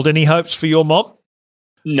 You hold any hopes for your mob?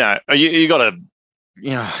 No, you got to,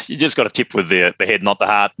 you just got to tip with the head, not the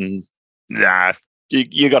heart. And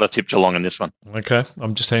you got to tip Geelong in this one. Okay,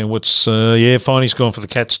 I'm just saying Finey's gone for the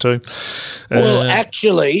Cats too. Well,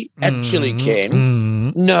 actually,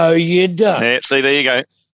 Ken, no, you don't. Yeah, see, there you go.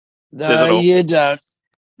 No, you don't.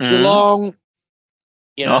 Geelong,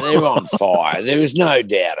 they're on fire. There is no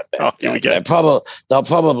doubt about that. Here we go. They'll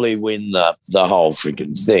probably win the whole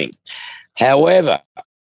freaking thing. However,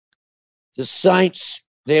 the Saints,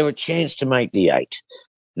 they're a chance to make the 8.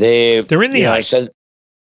 They're in the 8. So,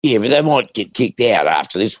 yeah, but they might get kicked out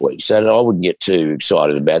after this week, so I wouldn't get too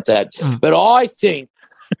excited about that. But I think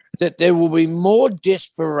that there will be more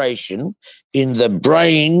desperation in the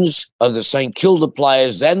brains of the St Kilda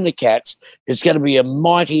players than the Cats. It's going to be a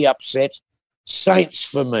mighty upset. Saints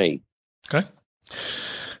for me. Okay.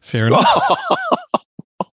 Fair enough.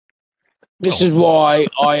 This is why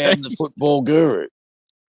I am the football guru.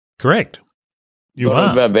 Correct. You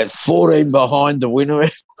are. About 14 behind the winner.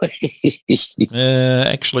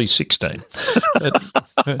 Actually 16. But,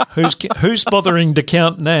 who's bothering to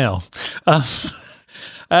count now?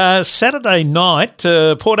 Saturday night,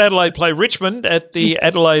 Port Adelaide play Richmond at the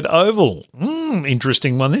Adelaide Oval.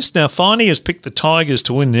 Interesting one, this. Now, Finey has picked the Tigers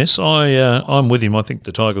to win this. I'm with him. I think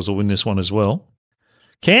the Tigers will win this one as well.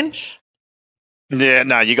 Ken? Yeah,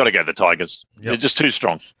 no, you got to go the Tigers. Yep. They're just too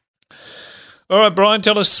strong. All right, Brian,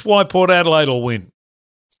 tell us why Port Adelaide will win.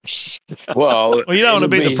 Well, You don't want to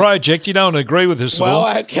be the project. You don't want to agree with us at all.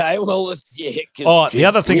 Well, okay. Well, yeah. Oh, the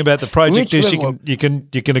other thing about the project is you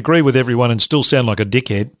can agree with everyone and still sound like a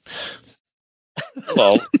dickhead.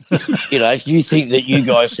 Well, if you think that you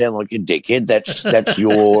guys sound like a dickhead, that's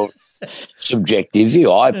your subjective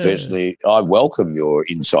view. I personally, I welcome your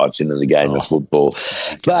insights into the game of football.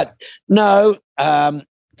 But no,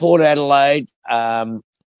 Port Adelaide, I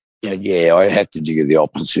have to do the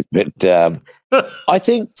opposite. But I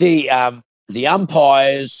think the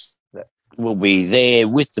umpires will be there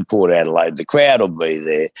with the Port Adelaide. The crowd will be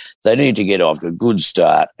there. They need to get off to a good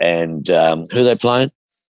start. And who are they playing?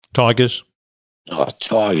 Tigers. Oh,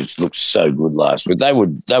 Tigers looked so good last week. They were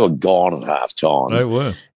gone at half time. They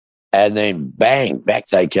were. And then bang, back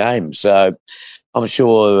they came. So I'm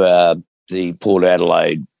sure the Port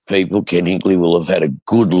Adelaide people, Ken Hinkley, will have had a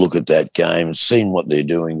good look at that game, seen what they're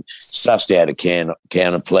doing, sussed out a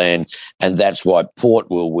counter plan, and that's why Port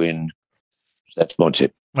will win. That's my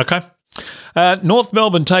tip. Okay. North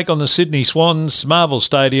Melbourne take on the Sydney Swans, Marvel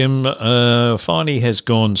Stadium. Finey has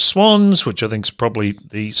gone Swans, which I think is probably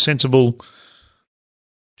the sensible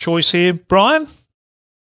choice here. Brian?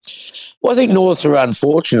 Well, I think North were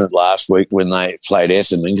unfortunate last week when they played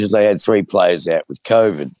Essendon because they had 3 players out with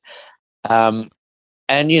COVID. And,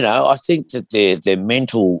 I think that their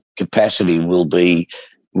mental capacity will be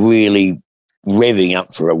really revving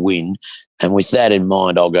up for a win. And with that in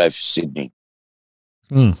mind, I'll go for Sydney.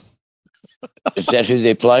 Is that who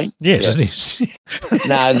they're playing? Yes, it is.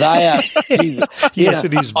 No, they are. Yes,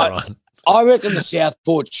 it is, Brian. I reckon the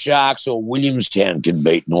Southport Sharks or Williamstown can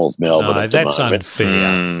beat North Melbourne. No, that's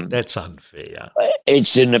unfair. That's unfair.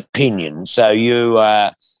 It's an opinion. So you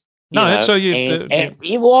why are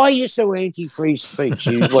you so anti-free speech?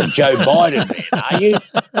 You what, Joe Biden, man, are you?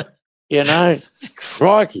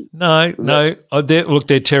 Crikey. No.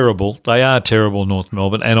 They're terrible. They are terrible, North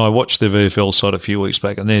Melbourne. And I watched the VFL side a few weeks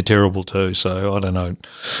back, and they're terrible too. So I don't know.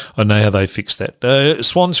 I know how they fix that.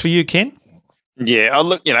 Swans for you, Ken? Yeah,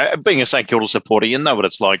 look, being a St Kilda supporter, you know what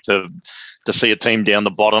it's like to see a team down the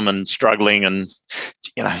bottom and struggling, and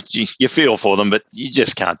you feel for them, but you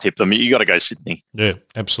just can't tip them. You got to go Sydney. Yeah,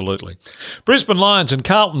 absolutely. Brisbane Lions and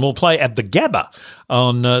Carlton will play at the Gabba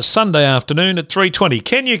on Sunday afternoon at 3:20.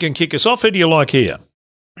 Ken, you can kick us off. Who do you like here?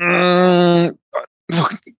 Look,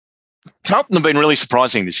 Carlton have been really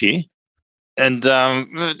surprising this year, and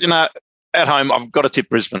at home I've got to tip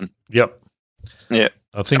Brisbane. Yep. Yeah.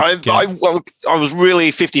 I think I was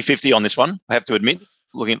really 50-50 on this one, I have to admit,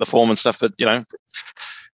 looking at the form and stuff. But,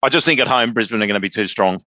 I just think at home Brisbane are going to be too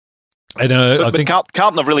strong. And I think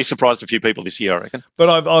Carlton have really surprised a few people this year, I reckon. But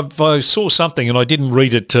I saw something, and I didn't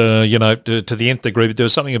read it, to the nth degree, but there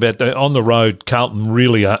was something about on the road, Carlton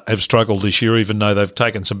really have struggled this year, even though they've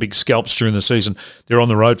taken some big scalps during the season. Their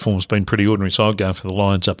on-the-road form's been pretty ordinary, so I'll go for the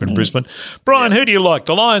Lions up in Brisbane. Brian, who do you like,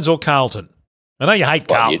 the Lions or Carlton? I know you hate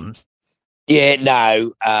Carlton. Yeah,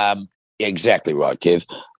 no, exactly right, Kev.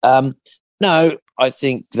 No, I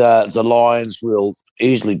think the Lions will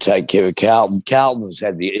easily take care of Carlton. Carlton has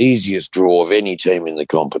had the easiest draw of any team in the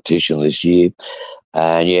competition this year.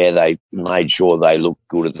 And, they made sure they looked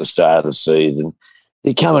good at the start of the season.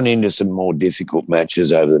 They're coming into some more difficult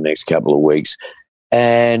matches over the next couple of weeks.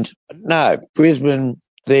 And, no, Brisbane,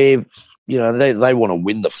 they want to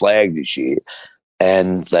win the flag this year.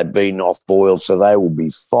 And they've been off-boiled, so they will be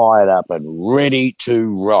fired up and ready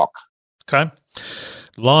to rock. Okay.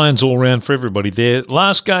 Lions all round for everybody there.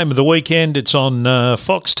 Last game of the weekend, it's on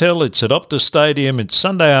Foxtel. It's at Optus Stadium. It's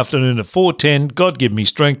Sunday afternoon at 4:10. God give me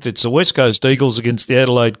strength. It's the West Coast Eagles against the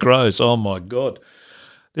Adelaide Crows. Oh, my God.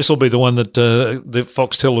 This will be the one that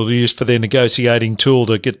Foxtel will use for their negotiating tool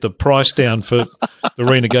to get the price down for the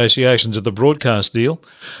renegotiations of the broadcast deal.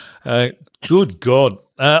 Good God.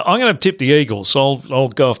 I'm going to tip the Eagles. I'll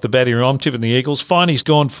go off the bat here. I'm tipping the Eagles. Finey's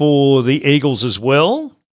gone for the Eagles as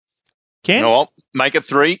well. Ken? No, I'll make it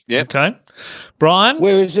 3. Yeah. Okay. Brian?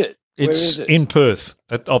 Where is it? It's in Perth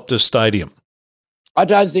at Optus Stadium. I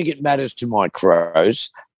don't think it matters to my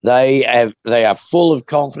Crows. They are full of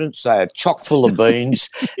confidence. They are chock full of beans.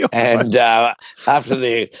 And after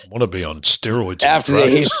their want to be on steroids. After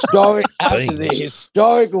their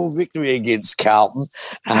historical victory against Carlton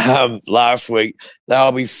last week,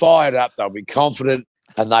 they'll be fired up. They'll be confident,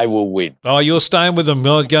 and they will win. Oh, you're staying with them,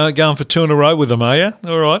 going for 2 in a row with them, are you?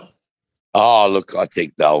 All right. Oh, look, I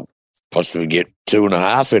think they'll possibly get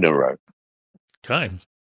 2.5 in a row. Okay.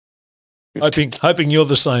 Hoping you're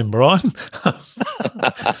the same, Brian.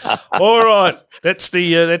 All right, that's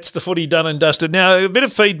the footy done and dusted. Now a bit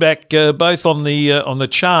of feedback, both on the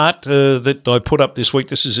chart that I put up this week.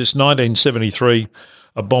 This is this 1973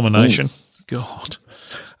 abomination, God,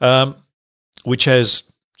 which has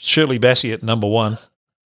Shirley Bassey at number 1.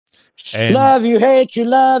 And love you, hate you,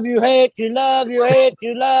 love you, hate you, love you, hate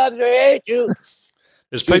you, love you, hate you.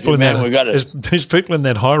 There's people in there's people in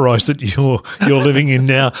that high rise that you're living in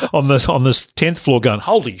now on this 10th floor going,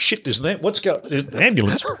 holy shit, there's an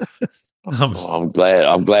ambulance. I'm glad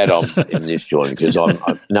I'm in this joint because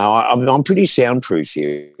I'm pretty soundproof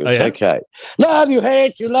here. It's okay. Love you,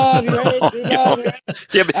 hate you, love you, hate you, love you.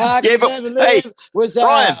 But hey,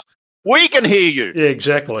 Brian, we can hear you. Yeah,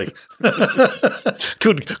 exactly.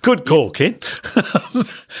 Good call, Ken.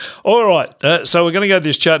 All right, so we're going to go to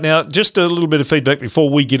this chart now. Just a little bit of feedback before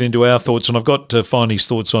we get into our thoughts, and I've got Finey's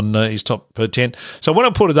thoughts on his top 10. So when I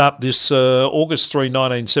put it up this August 3,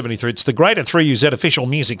 1973, it's the Greater 3UZ official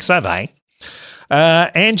music survey.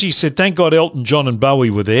 Angie said, thank God Elton John and Bowie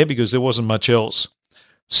were there because there wasn't much else.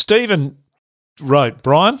 Stephen wrote,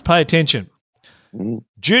 Brian, pay attention.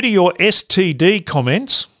 Due to your STD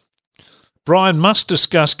comments, Brian must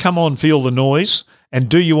discuss Come On, Feel the Noise and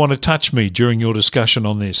Do You Want to Touch Me during your discussion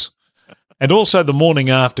on this. And also the morning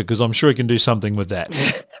after, because I'm sure he can do something with that.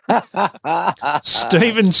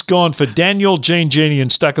 Stephen's gone for Daniel, Gene Genie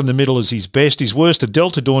and Stuck in the Middle as his best. His worst are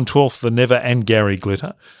Delta Dawn, 12th the Never and Gary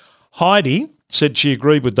Glitter. Heidi said she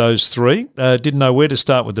agreed with those 3. Didn't know where to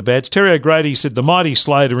start with the bads. Terry O'Grady said the Mighty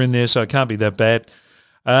Slade are in there, so it can't be that bad.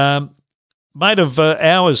 Mate of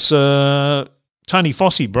ours, Tony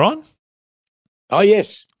Fossey, Brian? Oh,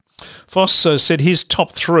 yes. Foss said his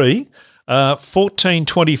top 3, 14,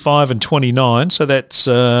 25 and 29. So that's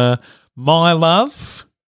My Love,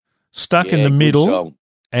 Stuck in the Middle, song.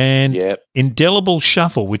 And Indelible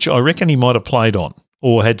Shuffle, which I reckon he might have played on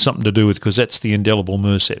or had something to do with because that's the Indelible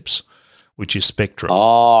Merceps, which is Spectrum.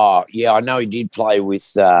 Oh, yeah, I know he did play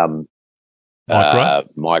with Mike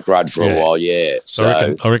Rudd for a while, yeah.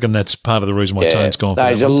 So I reckon that's part of the reason why Tone's gone for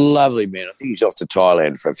that. He's a lovely man. I think he's off to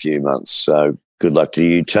Thailand for a few months, so good luck to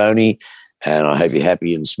you, Tony, and I hope you're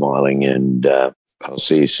happy and smiling, and I'll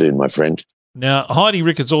see you soon, my friend. Now, Heidi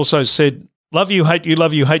Ricketts also said, love you, hate you,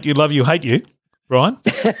 love you, hate you, love you, hate you, Brian,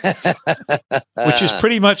 which is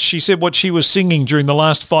pretty much, she said, what she was singing during the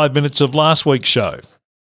last 5 minutes of last week's show,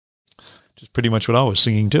 which is pretty much what I was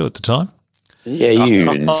singing too at the time. Yeah, you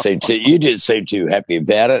didn't seem too happy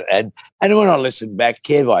about it, and when I listened back,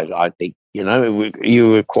 Kev, I think, you know,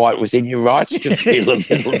 you were quite within your rights to feel a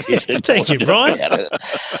little bit. Thank you, Brian.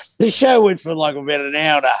 The show went for like about an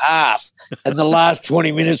hour and a half, and the last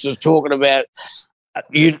 20 minutes was talking about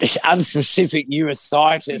unspecific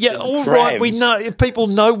urethritis. Yeah, all right. We know people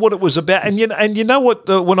know what it was about, and you know what?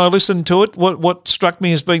 When I listened to it, what struck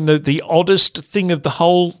me as being the oddest thing of the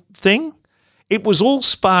whole thing, it was all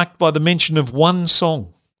sparked by the mention of one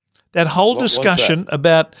song. That whole discussion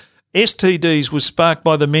about STDs was sparked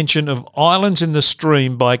by the mention of Islands in the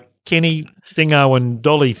Stream by Kenny Thingo and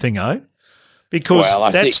Dolly Thingo, because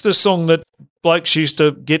that's the song that blokes used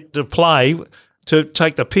to get to play to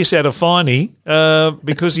take the piss out of Finey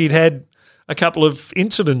because he'd had a couple of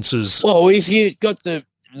incidences. Well, if you got the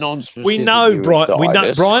non-specific we know, Brian. We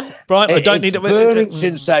know, Brian. I don't need to burning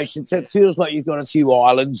sensation. So it feels like you've got a few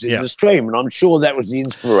islands in the stream, and I'm sure that was the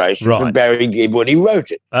inspiration from Barry Gibb when he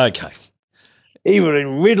wrote it. Okay. He was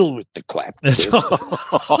in riddle with the clap.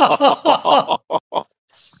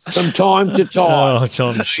 From time to time.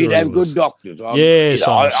 He'd have good doctors. I'm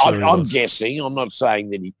guessing. I'm not saying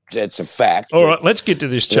that that's a fact. All right, let's get to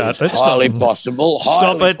this chart. It's highly possible.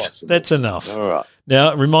 Stop it. Possible. That's enough. All right.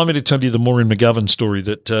 Now, remind me to tell you the Maureen McGovern story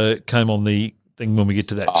that came on the thing when we get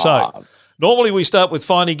to that. So, normally we start with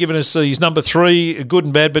Finey giving us his number 3, good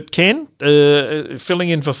and bad, but Ken, filling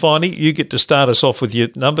in for Finey, you get to start us off with your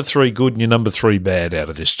number 3 good and your number 3 bad out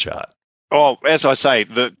of this chart. Oh, as I say,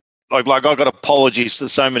 I've got apologies to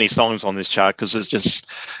so many songs on this chart because it's just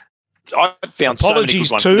I found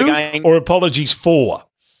apologies so many good ones. 2 or apologies 4?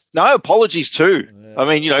 No, apologies 2. Yeah. I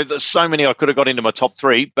mean, there's so many I could have got into my top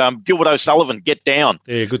 3. Gilbert O'Sullivan, Get Down.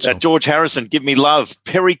 Yeah, good song. George Harrison, Give Me Love.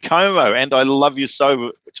 Perry Como, And I Love You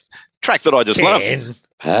So. Track that I just love.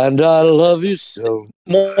 And I Love You So.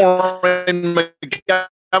 Maureen McGovern.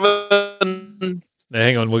 Now,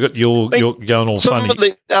 hang on, you're going all some funny. Some of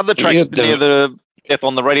the other tracks there that are Death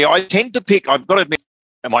on the Radio, I tend to pick, I've got to admit,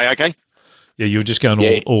 am I okay? Yeah, you were just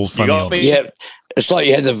going all funny got on. me? Yeah, it's like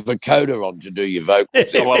you had the vocoder on to do your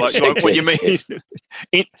vocals. Oh, well, like, what do you mean?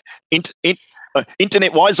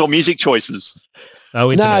 Internet-wise or music choices?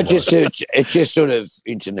 Oh, No, internet-wise. it's just sort of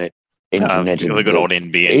internet. Really good old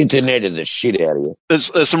NBN. Interneted the shit out of you.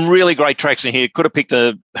 There's some really great tracks in here. Could have picked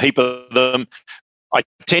a heap of them. I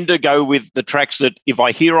tend to go with the tracks that if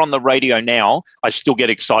I hear on the radio now, I still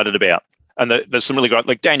get excited about. And there's some really great,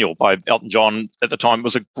 like Daniel by Elton John at the time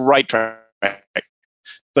was a great track.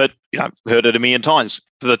 But, heard it a million times.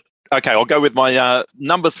 Okay, I'll go with my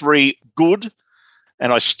number 3, Good.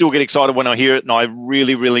 And I still get excited when I hear it. And I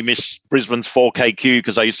really, really miss Brisbane's 4KQ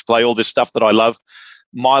because I used to play all this stuff that I love.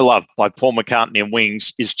 My Love by Paul McCartney and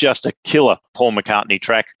Wings is just a killer Paul McCartney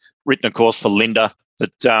track, written, of course, for Linda.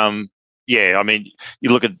 But you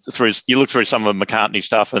look through some of McCartney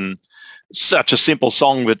stuff, and such a simple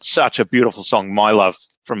song, but such a beautiful song. My Love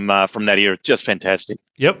from that era, just fantastic.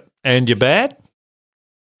 Yep. And you're bad?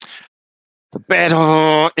 The bad,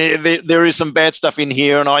 there is some bad stuff in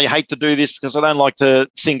here, and I hate to do this because I don't like to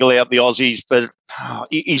single out the Aussies, but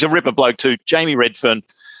he's a ripper bloke too. Jamie Redfern,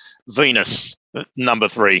 Venus. Number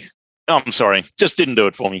 3. Oh, I'm sorry. Just didn't do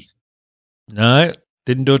it for me. No,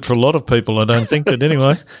 didn't do it for a lot of people, I don't think. But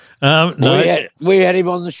anyway. No. We had him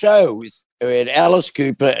on the show. We had Alice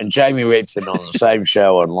Cooper and Jamie Redfern on the same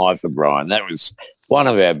show on Life of Brian. That was one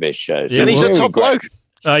of our best shows. Yeah, and he's a top bloke.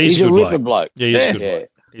 He's a ripper bloke. Yeah, he's a good bloke.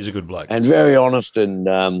 He's a good bloke. And very honest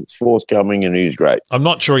and forthcoming, and he's great. I'm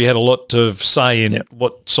not sure he had a lot to say in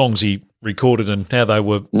what songs he recorded and how they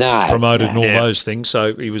were promoted and all those things.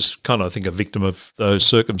 So he was kind of, I think, a victim of those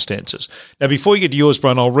circumstances. Now, before you get to yours,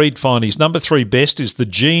 Brian, I'll read fine. His number 3 best is the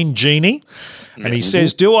Gene Genie. And he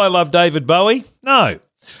says, do I love David Bowie? No.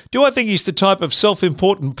 Do I think he's the type of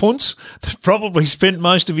self-important punce that probably spent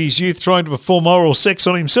most of his youth trying to perform oral sex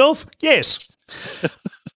on himself? Yes.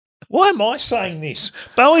 Why am I saying this?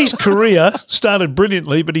 Bowie's career started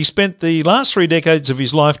brilliantly, but he spent the last 3 decades of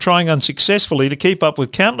his life trying unsuccessfully to keep up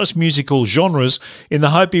with countless musical genres in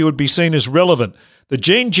the hope he would be seen as relevant. The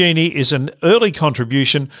Gene Genie is an early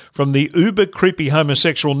contribution from the uber-creepy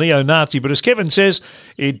homosexual neo-Nazi, but as Kevin says,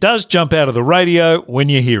 it does jump out of the radio when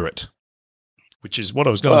you hear it, which is what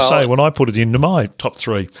I was going to say when I put it into my top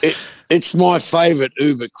 3. It's my favourite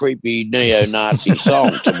uber-creepy neo-Nazi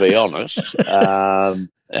song, to be honest.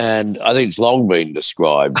 And I think it's long been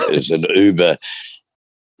described as an Uber,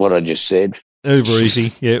 what I just said. Uber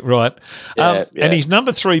easy, yeah, right. And his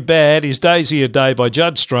number 3 bad is Daisy a Day by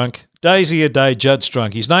Judd Strunk. Daisy a Day, Judd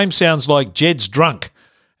Strunk. His name sounds like Jed's drunk,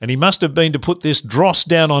 and he must have been to put this dross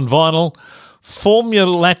down on vinyl.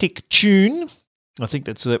 Formulatic tune, I think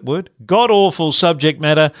that's that word. God-awful subject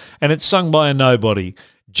matter, and it's sung by a nobody.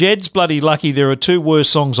 Jed's bloody lucky there are 2 worse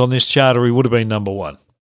songs on this chart or he would have been number 1.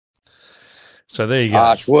 So there you go.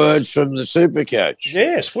 Harsh words from the super coach.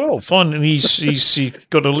 Yes, well, fine. And he's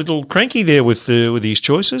got a little cranky there with his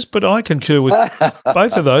choices, but I concur with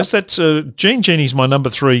both of those. That's Gene Genie's my number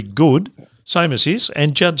 3 good, same as his,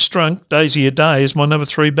 and Judd Strunk, Daisy a Day, is my number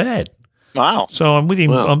 3 bad. Wow. So I'm with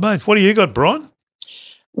him on both. What do you got, Brian?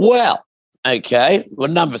 Well, okay. Well,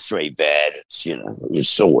 number 3 bad.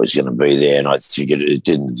 It's always going to be there, and I figured it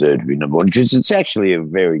didn't deserve to be number 1 because it's actually a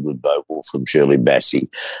very good vocal from Shirley Bassey.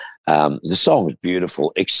 The song is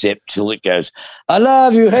beautiful, except till it goes, I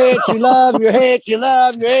love you, hate you, love you, hate you,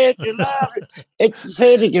 love you, hate you, love you. It's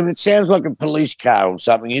pathetic and it sounds like a police car or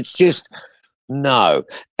something. It's just, no.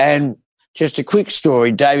 And just a quick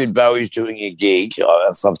story, David Bowie's doing a gig.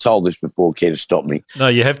 I've told this before, Kev, stop me. No,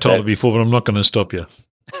 you have told it before, but I'm not going to stop you.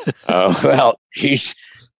 Well, he's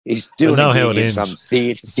doing I know a gig at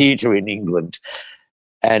some theatre in England.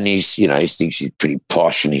 And he thinks he's pretty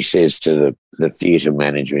posh, and he says to the theatre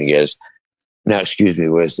manager, he goes, now, excuse me,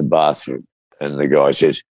 where's the bathroom? And the guy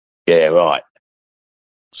says, yeah, right.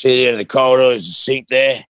 See there in the corridor, there's a sink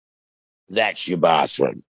there? That's your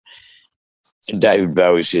bathroom. And David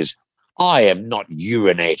Bowie says, I am not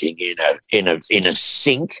urinating in a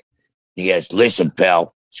sink. He goes, listen,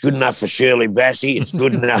 pal, it's good enough for Shirley Bassey. It's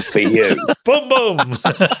good enough for you. Boom, boom.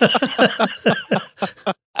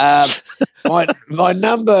 My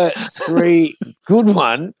number 3 good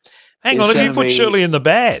one. Hang on, have you put Shirley in the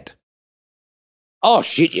bad? Oh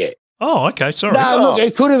shit, yeah. Oh, okay, sorry. No, look,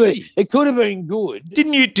 it could have been good.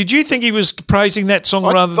 Did you think he was praising that song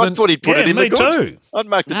rather than? I thought he put it in the good. Too. I'd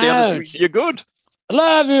marked it down as you're good.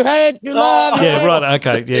 Love you, hate you, love you. Yeah, right.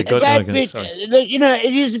 Okay, yeah, got that okay, bit. sorry.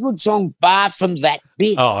 It is a good song, bar from that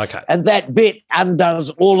bit. Oh, okay. And that bit undoes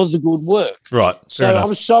all of the good work. Right. So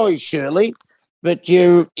I'm sorry, Shirley, but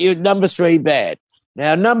you're number 3 bad.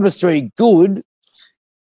 Now, number 3 good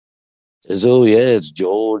is, oh yeah, it's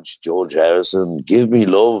George Harrison. Give me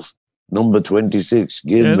love, number 26.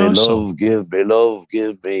 Give Yeah, me nice love, song. give me love,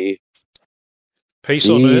 give me Peace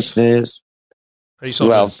on earth. peace. Peace on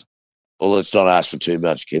Well, earth. let's not ask for too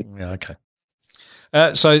much, kid. Yeah, okay.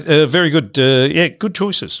 Very good. Good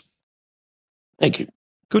choices. Thank you.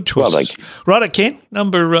 Good Well, choices. thank you. Right, Ken.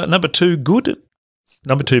 Number 2, good.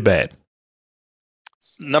 Number 2, bad.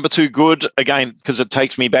 Number 2, good, again, because it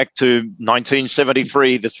takes me back to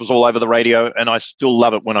 1973. This was all over the radio, and I still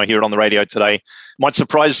love it when I hear it on the radio today. Might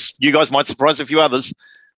surprise you guys, might surprise a few others,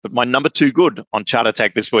 but my number 2 good on Chart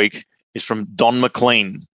Attack this week is from Don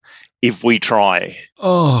McLean, If We Try.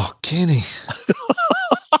 Oh, Kenny.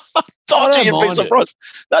 Told don't you you'd be mind it. surprised.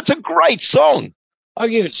 That's a great song. I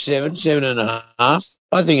give it 7.5.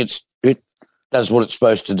 I think it does what it's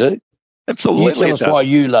supposed to do. Absolutely. You tell it us does. why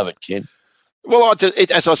you love it, Ken. Well,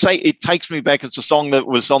 as I say, it takes me back. It's a song that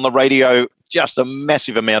was on the radio just a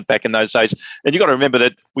massive amount back in those days. And you've got to remember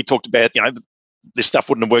that we talked about, this stuff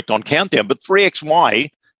wouldn't have worked on Countdown, but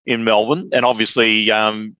 3XY in Melbourne, and obviously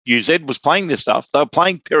UZ was playing this stuff. They were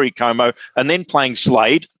playing Perry Como and then playing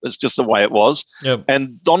Slade. That's just the way it was. Yep.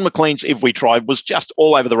 And Don McLean's If We Tried was just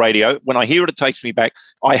all over the radio. When I hear it, it takes me back.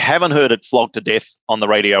 I haven't heard it flogged to death on the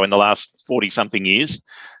radio in the last 40-something years.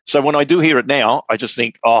 So when I do hear it now, I just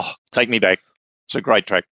think, oh, take me back. It's a great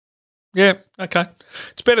track. Yeah, okay.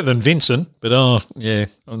 It's better than Vincent, but yeah.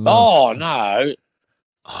 Oh, no.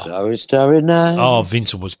 Starry, starry night. Oh,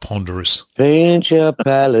 Vincent was ponderous. Paint your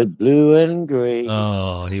palette blue and grey.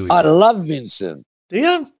 Oh, here we I go. love Vincent. Do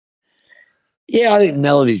you? Yeah, I think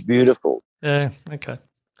melody's beautiful. Yeah, okay.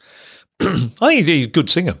 I think he's a good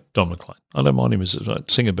singer, Don McLean. I don't mind him as a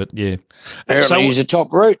singer, but yeah. Apparently he's a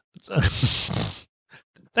top root.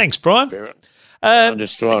 Thanks, Brian. I'm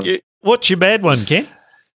just trying. Thank you. What's your bad one, Ken?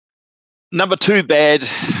 Number 2, bad.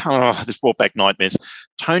 Oh, this brought back nightmares.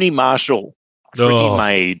 Tony Marshall, Pretty Oh.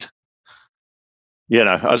 Maid.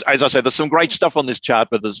 As I said, there's some great stuff on this chart,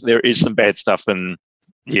 but there is some bad stuff. And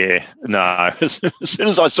yeah, no. As soon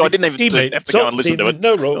as I saw, I didn't even have to go and listen to it.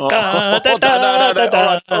 The road. Oh, no, no,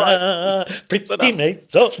 no. All right. Pretty maid,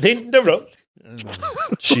 salt in the road.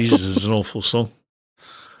 Jesus, it's an awful song.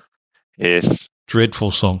 Yes,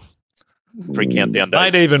 Dreadful song. pre-countdown days.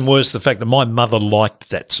 Made even worse the fact that my mother liked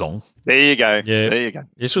that song. There you go. Yeah. There you go.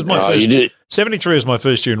 This was my Oh, first. you did. 73 was my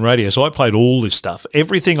first year in radio, so I played all this stuff.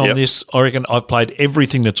 Everything on Yep. this, I reckon I played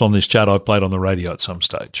everything that's on this chart I played on the radio at some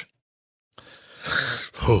stage.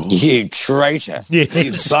 You traitor. Yeah,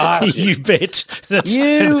 You bastard. you bet. That's,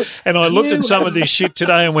 You- and I looked you at some of this shit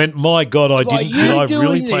today and went, "My God, I By didn't. Did you I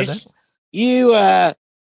really doing play this, that?" You are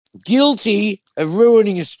guilty of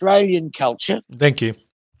ruining Australian culture. Thank you.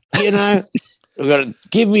 You know, we've got to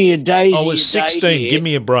give me a daisy. I was 16. Give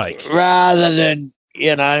me a break. rather than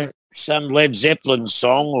some Led Zeppelin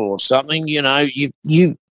song or something. You.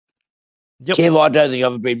 Yep. Kev, I don't think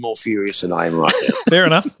I've ever been more furious than I am right now. Fair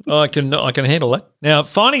enough. I can handle that. Now,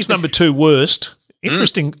 Finey's number 2 worst.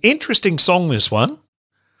 Interesting song. This one.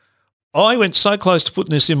 I went so close to putting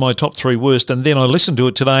this in my top 3 worst, and then I listened to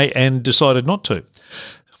it today and decided not to.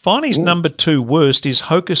 Finey's number 2 worst is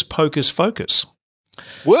Hocus Pocus Focus.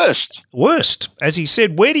 Worst. Worst, as he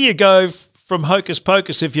said, where do you go from Hocus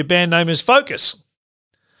Pocus if your band name is Focus?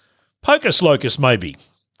 Pocus Locus, maybe.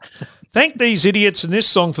 Thank these idiots in this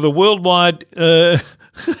song for the worldwide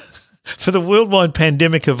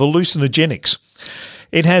pandemic of hallucinogenics.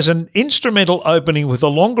 It has an instrumental opening with a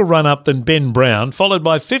longer run-up than Ben Brown, followed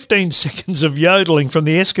by 15 seconds of yodeling from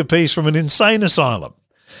the escapees from an insane asylum.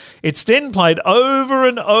 It's then played over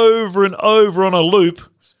and over and over on a loop.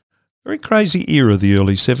 Very crazy era of the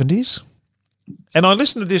early 70s. And I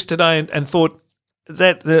listened to this today and thought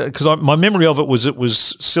that, because my memory of it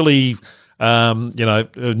was silly,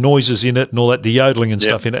 noises in it and all that, the yodeling and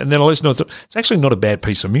stuff in it. And then I listened to it, I thought, it's actually not a bad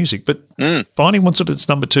piece of music, but Finey wants it, it's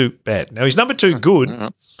number 2 bad. Now, his number 2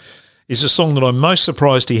 good is a song that I'm most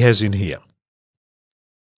surprised he has in here.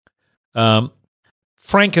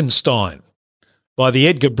 Frankenstein by the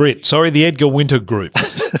Edgar Winter Group.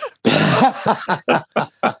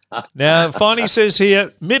 Now, Finey says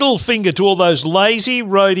here, middle finger to all those lazy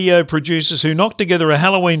radio producers who knock together a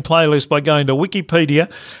Halloween playlist by going to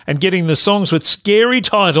Wikipedia and getting the songs with scary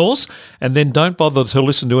titles and then don't bother to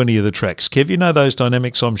listen to any of the tracks. Kev, you know those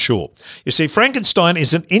dynamics, I'm sure. You see, Frankenstein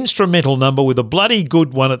is an instrumental number with a bloody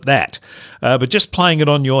good one at that. But just playing it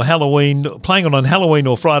on Halloween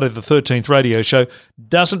or Friday the 13th radio show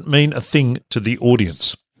doesn't mean a thing to the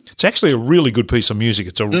audience. It's actually a really good piece of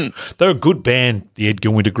music. They're a good band, the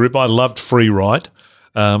Edgar Winter Group. I loved Free Ride,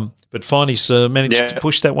 but Finey's managed to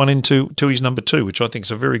push that one into his number 2, which I think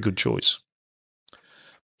is a very good choice.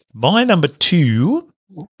 My number 2,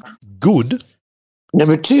 good.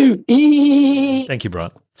 Number 2. Thank you,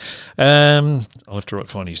 Brian. I'll have to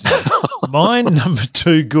find his name. My number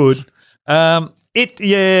 2 good.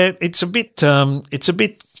 It's a bit. It's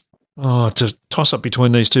a toss up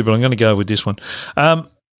between these two, but I'm going to go with this one.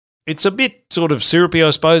 It's a bit sort of syrupy,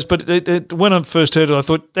 I suppose, but when I first heard it, I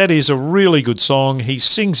thought that is a really good song. He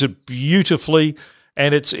sings it beautifully,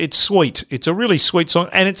 and it's sweet. It's a really sweet song,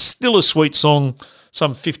 and it's still a sweet song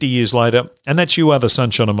some 50 years later, and that's You Are the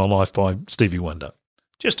Sunshine of My Life by Stevie Wonder.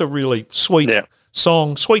 Just a really sweet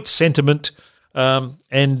song, sweet sentiment,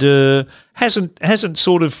 and hasn't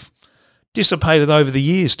sort of dissipated over the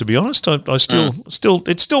years, to be honest. I still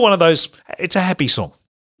it's still one of those, it's a happy song.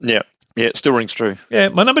 Yeah, it still rings true. Yeah,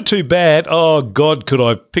 my number 2 bad, oh God, could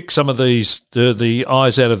I pick some of these, the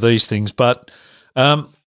eyes out of these things, but I'm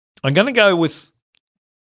going to go with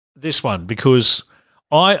this one because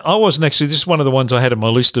I wasn't actually, this is one of the ones I had on my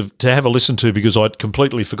list to have a listen to because I'd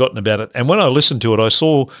completely forgotten about it. And when I listened to it, I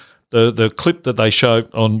saw the clip that they show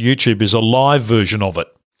on YouTube is a live version of it.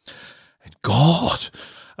 And God,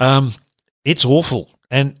 it's awful,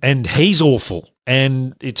 and he's awful,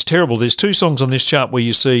 and it's terrible. There's 2 songs on this chart where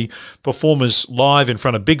you see performers live in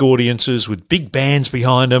front of big audiences with big bands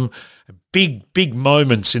behind them, big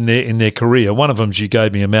moments in their career. One of them's You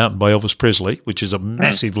Gave Me a Mountain by Elvis Presley, which is a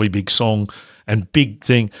massively big song and big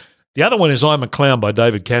thing. The other one is I'm a Clown by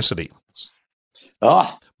David Cassidy.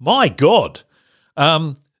 Oh, my God.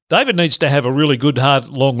 David needs to have a really good, hard,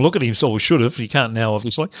 long look at himself, or should have. He can't now,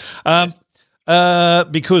 obviously.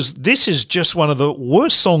 Because this is just one of the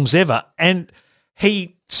worst songs ever, and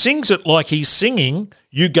he sings it like he's singing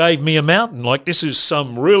You Gave Me a Mountain, like this is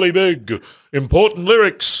some really big, important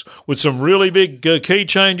lyrics with some really big key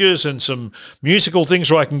changes and some musical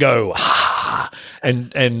things where I can go,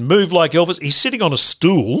 and move like Elvis. He's sitting on a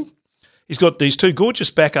stool. He's got these 2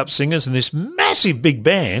 gorgeous backup singers and this massive big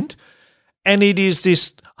band, and it is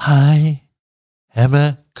this, I am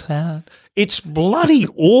a clown. It's bloody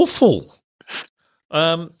awful.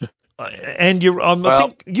 I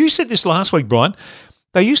think you said this last week, Brian.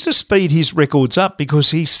 They used to speed his records up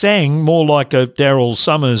because he sang more like a Daryl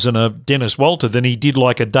Summers and a Dennis Walter than he did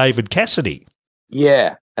like a David Cassidy.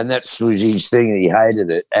 yeah, and that's was his thing. He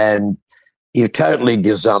hated it, and you've totally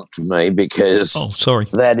gazumped me because sorry,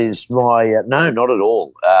 that is my no, not at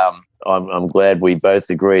all. I'm glad we both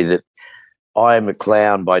agree that I Am a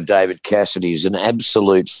Clown by David Cassidy is an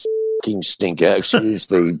absolute fucking stinker. Excuse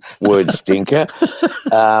the word stinker.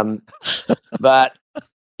 But,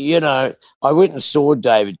 you know, I went and saw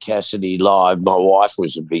David Cassidy live. My wife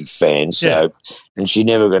was a big fan, and she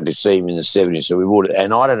never got to see him in the 70s, so we bought it.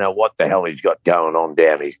 And I don't know what the hell he's got going on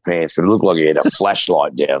down his pants, but it looked like he had a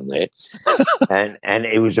flashlight down there. And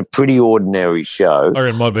it was a pretty ordinary show. I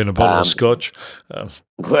reckon it might have been a bottle of scotch.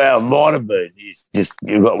 Well, it might have been.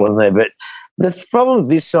 You've got one there. But the problem with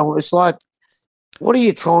this song, it's like, what are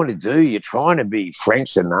you trying to do? You're trying to be Frank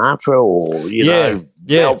Sinatra or, you know,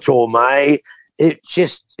 Mel Torme. It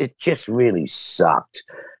just really sucked.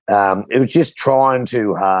 It was just trying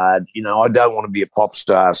too hard. You know, I don't want to be a pop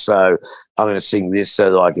star, so I'm going to sing this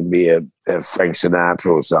so that I can be a Frank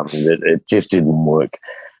Sinatra or something. It just didn't work.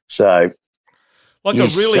 So, like a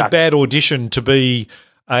really bad audition to be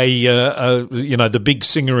the big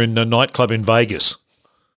singer in a nightclub in Vegas.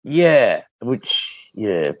 Yeah,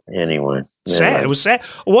 anyway. Sad. It was sad.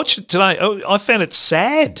 I watched it today. I found it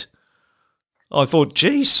sad. I thought,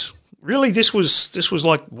 geez, really, this was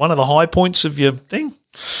like one of the high points of your thing?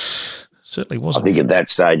 Certainly wasn't. I think at that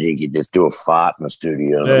stage you could just do a fart in the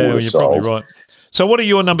studio. Yeah, you're probably right. So what are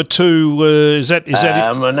your number 2? Is that it?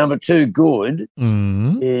 My number 2 good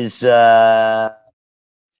is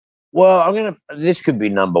this could be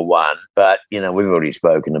number 1, but, you know, we've already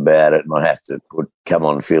spoken about it, and I have to put Come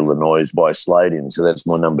On Feel the Noise by Slade in, so that's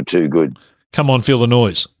my number 2 good. Come On Feel the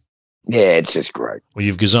Noise. Yeah, it's just great. Well,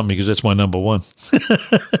 you've gazumped me because that's my number 1.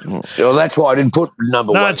 Well, that's why I didn't put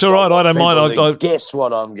number 1. No, it's all right. I don't mind. I guess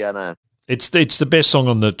what I'm going to... It's the best song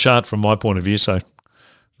on the chart from my point of view, so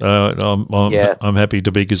I'm happy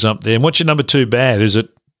to be gazumped there. And what's your number 2 bad? Is it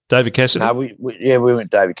David Cassidy? No, we went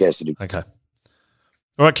David Cassidy. Okay.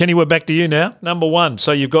 All right, Kenny, we're back to you now. Number 1.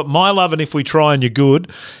 So you've got My Love and If We Try and You're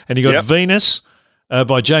Good, and you've got Venus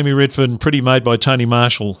by Jamie Redford and Pretty Made by Tony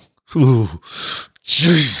Marshall. Ooh,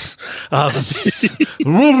 jeez.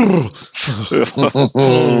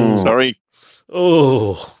 Sorry.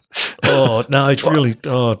 Oh, no, it's really,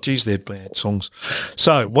 geez, they're bad songs.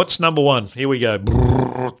 So what's number 1? Here we go.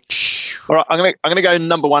 All right, I'm gonna go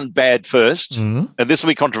number 1 bad first. And this will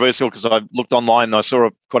be controversial because I looked online and I saw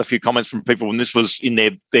quite a few comments from people when this was in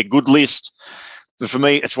their good list. But for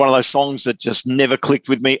me, it's one of those songs that just never clicked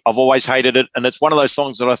with me. I've always hated it, and it's one of those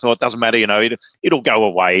songs that I thought doesn't matter, you know, it'll go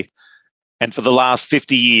away. And for the last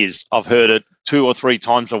 50 years, I've heard it 2 or 3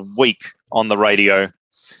 times a week on the radio.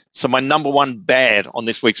 So my number one bad on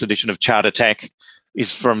this week's edition of Chart Attack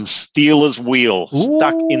is from Steelers Wheel,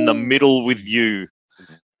 Stuck in the Middle with You.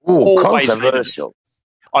 Ooh, controversial.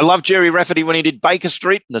 I love Jerry Rafferty when he did Baker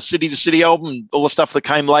Street and the City to City album and all the stuff that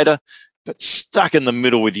came later, but Stuck in the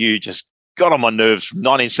Middle with You just got on my nerves from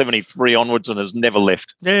 1973 onwards and has never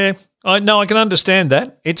left. Yeah, I can understand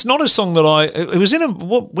that. It's not a song that it was in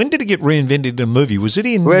when did it get reinvented in a movie? Was it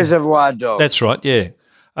in Reservoir Dogs? That's right, yeah.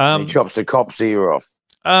 He chops the cop's ear off.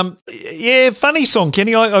 Yeah, funny song,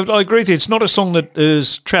 Kenny. I agree with you. It's not a song that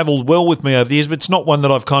has travelled well with me over the years, but it's not one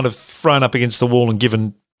that I've kind of thrown up against the wall and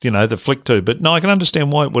given, the flick to. But no, I can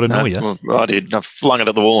understand why it would annoy you. Well, I did. I flung it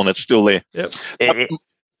at the wall and it's still there. Yep.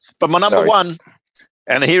 But my number one,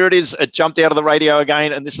 and here it is, it jumped out of the radio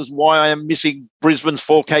again, and this is why I am missing Brisbane's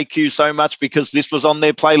 4KQ so much, because this was on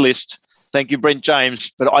their playlist. Thank you, Brent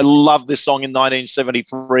James. But I love this song in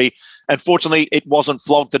 1973. And fortunately, it wasn't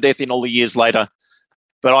flogged to death in all the years later.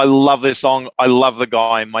 But I love this song. I love the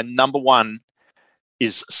guy. My number one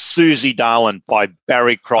is Susie Darlin by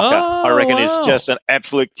Barry Crocker. I reckon it's just an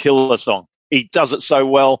absolute killer song. He does it so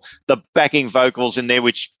well. The backing vocals in there,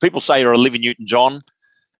 which people say are Olivia Newton-John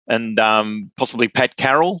and possibly Pat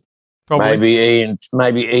Carroll. Probably.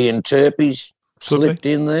 Maybe Ian Turpie's slipped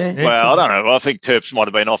in there. Yeah, well, I don't know. I think Terps might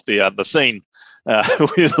have been off the scene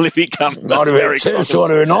with Libby coming. Might have been Terps, might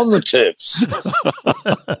have been on the Terps.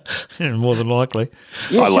 Yeah, more than likely.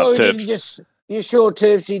 I love Terps. You sure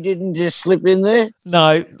Terpsy didn't just slip in there?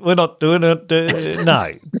 No, we're not doing it.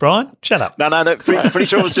 No, Brian, shut up. No, pretty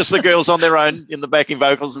sure it was just the girls on their own in the backing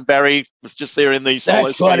vocals, and Barry was just there in the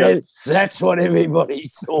solo studio. That's what everybody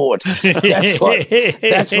thought. That's what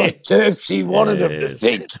Terpsy wanted them to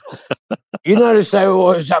think. You notice they were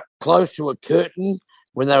always up close to a curtain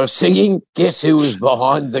when they were singing. Guess who was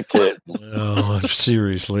behind the curtain? Oh,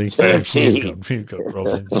 seriously. Terpsy. You've got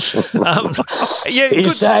problems.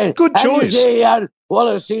 Good choice. While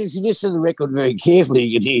I was singing, if you listen to the record very carefully,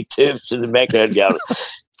 you can hear Terps in the background going,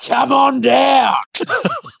 come on down.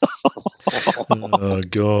 Oh,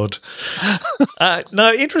 God.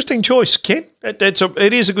 No, interesting choice, Ken.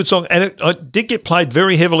 It is a good song. And it did get played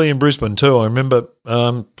very heavily in Brisbane too. I remember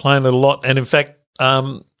playing it a lot. And, in fact,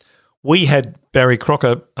 we had Barry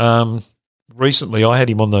Crocker recently. I had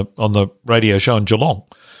him on the radio show in Geelong.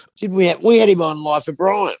 Did we had him on Life of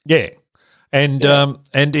Brian. Yeah. And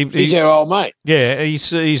he's our old mate. Yeah,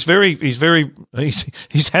 he's having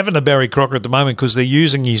a Barry Crocker at the moment because they're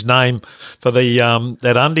using his name for the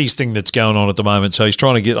that undies thing that's going on at the moment. So he's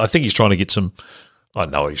trying to get some. I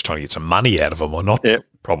know he's trying to get some money out of him or not. Yep.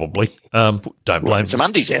 Probably. Don't blame him. Some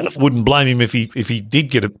undies out of him. Wouldn't blame him if he did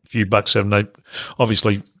get a few bucks out of him.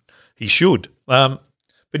 Obviously, he should. But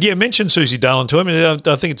yeah, mention Susie Darlin to him. I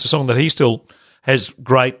think it's a song that he still has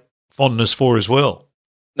great fondness for as well.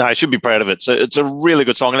 No, I should be proud of it. So it's a really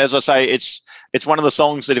good song. And as I say, it's one of the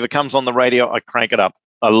songs that if it comes on the radio, I crank it up.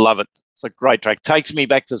 I love it. It's a great track. Takes me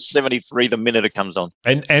back to 73 the minute it comes on.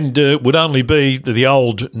 And would only be the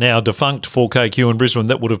old, now defunct 4KQ in Brisbane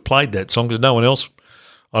that would have played that song because no one else,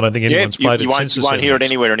 I don't think anyone's played it since the 70s. You won't hear it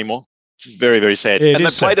anywhere anymore. It's very, very sad. Yeah, and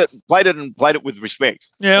they played it with respect.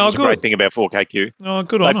 Yeah, That's a great thing about 4KQ. Oh,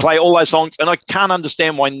 good on They them. play all those songs, and I can't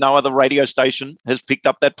understand why no other radio station has picked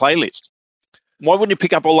up that playlist. Why wouldn't you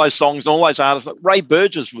pick up all those songs and all those artists? Ray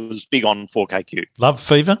Burgess was big on 4KQ. Love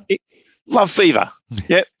Fever? Love Fever.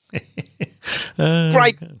 Yep.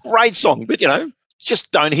 Great song, but,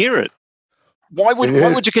 just don't hear it. Why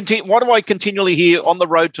would you continue? Why do I continually hear On the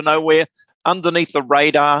Road to Nowhere, Underneath the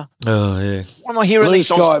Radar? Oh, yeah. Why am I hearing these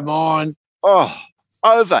songs? Blue Sky Mine. Oh,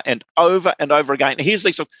 over and over and over again. Here's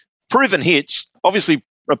these proven hits, obviously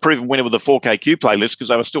a proven winner with the 4KQ playlist because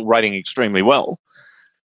they were still rating extremely well.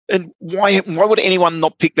 And why would anyone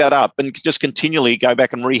not pick that up and just continually go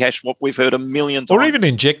back and rehash what we've heard a million times? Or even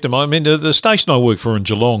inject them. I mean, the station I work for in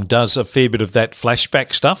Geelong does a fair bit of that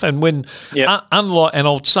flashback stuff. And when, unlike, and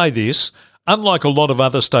I'll say this, unlike a lot of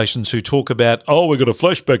other stations who talk about, we've got a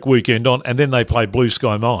flashback weekend on, and then they play Blue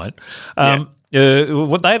Sky Mine, when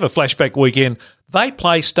they have a flashback weekend, they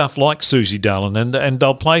play stuff like Susie Darlin, and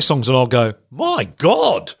they'll play songs and I'll go, my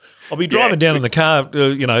God. I'll be driving down in the car,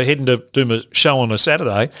 heading to do my show on a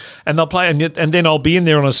Saturday, and they'll play, and then I'll be in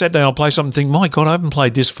there on a Saturday, I'll play something and think, my God, I haven't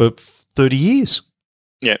played this for 30 years.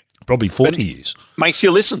 Yeah. Probably 40 years. Makes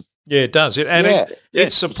you listen. Yeah, it does.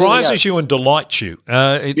 It surprises you and delights you.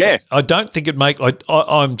 I don't think it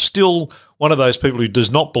I'm still one of those people who does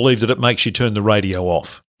not believe that it makes you turn the radio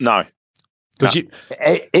off. No. Even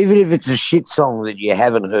if it's a shit song that you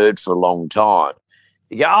haven't heard for a long time,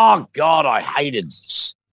 you go, oh, God, I hated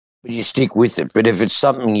this. you stick with it. But if it's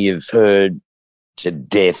something you've heard to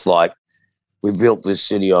death, like we built this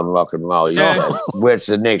city on rock and roll, you go, where's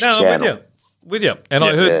the next channel? With you. And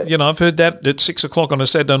I heard, I've heard that at 6 o'clock on a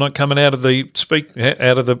Saturday night coming out of the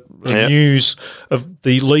news of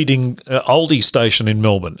the leading oldie station in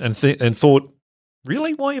Melbourne, and thought,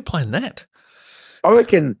 really, why are you playing that? I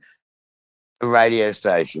reckon a radio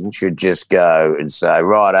station should just go and say,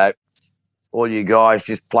 righto, all you guys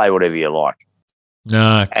just play whatever you like.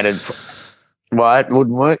 No, and it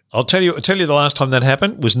wouldn't work. I'll tell you the last time that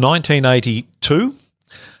happened was 1982.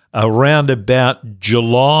 Around about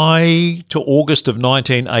July to August of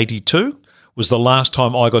 1982 was the last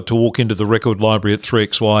time I got to walk into the record library at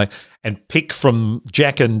 3XY and pick from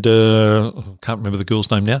Jack and I can't remember the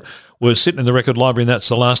girl's name now. We're sitting in the record library, and that's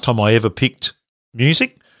the last time I ever picked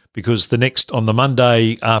music, because on the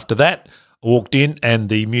Monday after that, I walked in and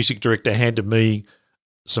the music director handed me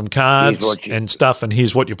some cards and stuff, and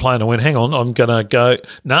here's what you're playing. I went, hang on, I'm going to go,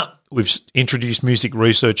 we've introduced music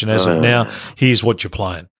research, and as of now, here's what you're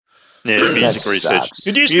playing. Yeah, music research.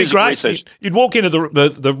 It used to be great. You'd walk into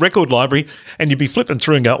the record library and you'd be flipping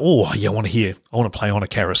through and go, oh, yeah, I want to play On a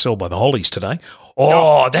Carousel by the Hollies today.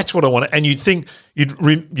 Oh, that's what I want. And you'd think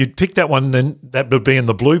you'd pick that one, then that would be in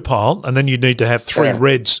the blue pile, and then you'd need to have three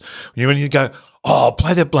reds. When you go, I'll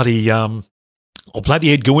play that bloody I'll play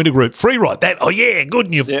the Edgar Winter Group, Free Ride. That, oh yeah, good,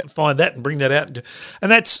 and you find that and bring that out,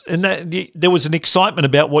 and there was an excitement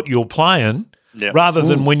about what you're playing. Yep. Rather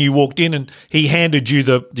than when you walked in and he handed you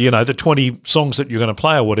the 20 songs that you're going to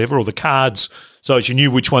play or whatever, or the cards, so as you knew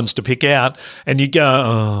which ones to pick out, and you go,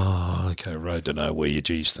 oh, okay, Road to Nowhere, you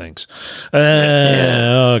geez, thanks.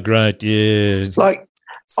 Oh, great, yeah. It's like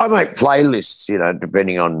I make playlists,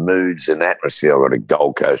 depending on moods and atmosphere. I've got a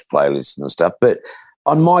Gold Coast playlist and stuff, but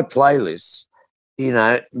on my playlists,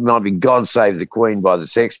 it might be God Save the Queen by the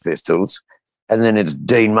Sex Pistols, and then it's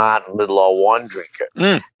Dean Martin, Little Old Wine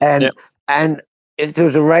Drinker. And if there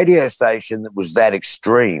was a radio station that was that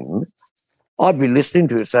extreme, I'd be listening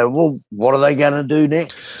to it. So, well, what are they going to do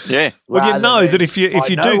next? Yeah. Well, that if you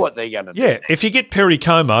do what they're going to do. Yeah. If you get Perry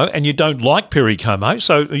Como and you don't like Perry Como,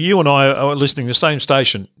 so you and I are listening to the same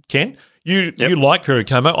station, Ken. You like Perry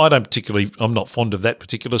Como. I'm not fond of that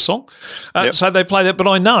particular song. So they play that, but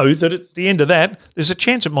I know that at the end of that, there's a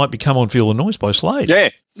chance it might be Come On Feel the Noise by Slade.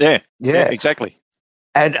 Yeah, exactly.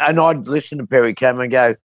 And I'd listen to Perry Como and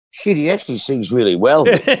go, shit, he actually sings really well,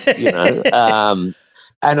 and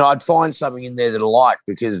I'd find something in there that I like,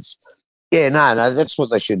 because, that's what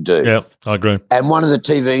they should do. Yeah, I agree. And one of the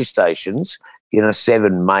TV stations,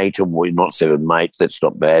 7 Mate, or not 7 Mate, that's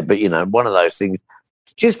not bad, but, one of those things,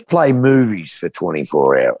 just play movies for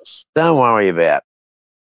 24 hours. Don't worry about,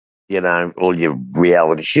 all your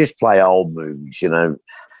realities. Just play old movies,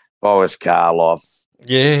 Boris Karloff,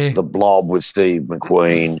 The Blob with Steve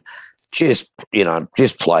McQueen. Just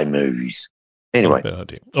play movies. Anyway.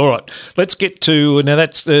 All right. Let's get to, now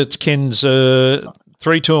that's Ken's 3,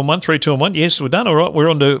 2 and 1, 3, 2 and 1. Yes, we're done. All right. We're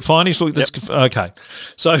on to Finey's. Okay.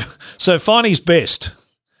 So Finey's best.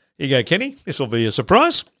 Here you go, Kenny. This will be a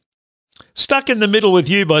surprise. Stuck in the Middle with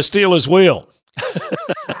You by Steelers Wheel.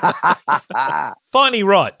 Finey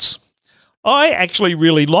writes, I actually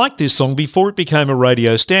really liked this song before it became a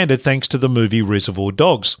radio standard, thanks to the movie Reservoir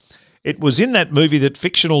Dogs. It was in that movie that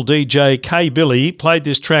fictional DJ K. Billy played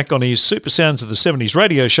this track on his Super Sounds of the 70s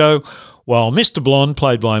radio show, while Mr. Blonde,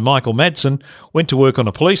 played by Michael Madsen, went to work on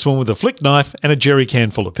a policeman with a flick knife and a jerry can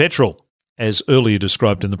full of petrol, as earlier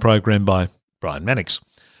described in the program by Brian Mannix.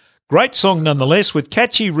 Great song nonetheless, with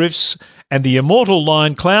catchy riffs and the immortal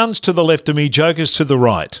line, clowns to the left of me, jokers to the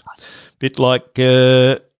right. Bit like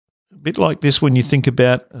this when you think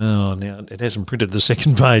about, now it hasn't printed the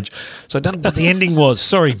second page, so I don't know what the ending was.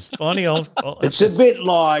 Sorry, Finey. It's a bit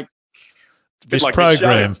like this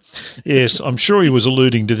program. Yes, I'm sure he was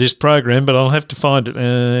alluding to this program, but I'll have to find it.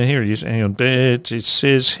 Here it is. Hang on. It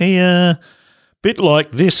says here, bit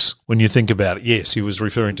like this when you think about it. Yes, he was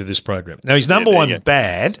referring to this program. Now, his number one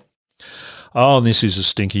bad. Oh, and this is a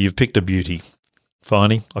stinker. You've picked a beauty,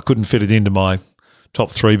 Finey. I couldn't fit it into my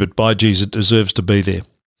top 3, but by geez, it deserves to be there.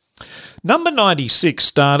 Number 96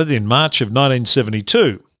 started in March of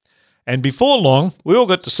 1972, and before long, we all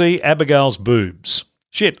got to see Abigail's boobs.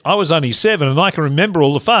 Shit, I was only 7 and I can remember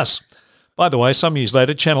all the fuss. By the way, some years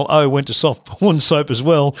later, Channel O went to soft porn soap as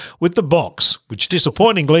well with The Box, which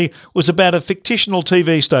disappointingly was about a fictional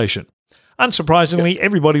TV station. Unsurprisingly,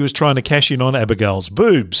 everybody was trying to cash in on Abigail's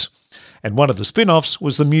boobs, and one of the spin-offs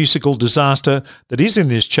was the musical disaster that is in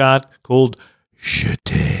this chart called Je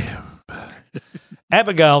t'aime.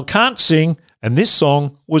 Abigail can't sing, and this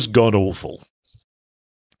song was god-awful.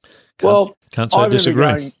 Can't say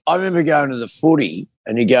disagree. I remember going to the footy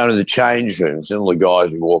and you go into the change rooms, and all the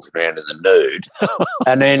guys are walking around in the nude,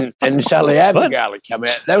 and suddenly Abigail had come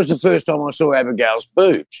out. That was the first time I saw Abigail's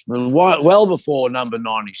boobs, well before number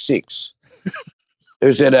 96. It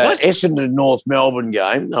was at a Essendon North Melbourne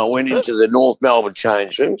game. I went into the North Melbourne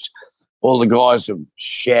change rooms. All the guys are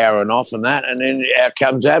showering off and that, and then out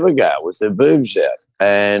comes Abigail with her boobs out,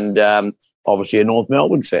 and obviously a North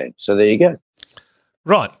Melbourne fan. So there you go.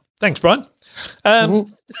 Right. Thanks, Brian. I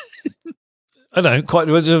don't know, quite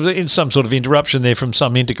in some sort of interruption there from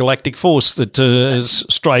some intergalactic force that has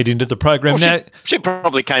strayed into the program. Well, now, she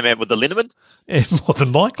probably came out with the liniment. More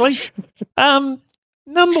than likely. Number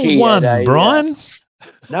one, Brian.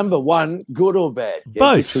 Number one, good or bad?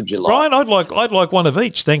 Both. Which would you like? Brian, I'd like one of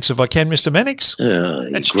each. Thanks, if I can, Mr. Mannix.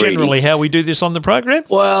 That's greedy. Generally how we do this on the program.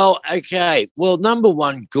 Well, okay. Well, number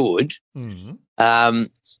one, good,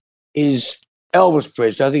 is Elvis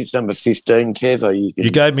Presley. I think it's number 15. Kev, you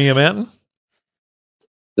gave me a mountain.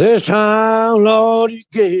 This time, Lord, you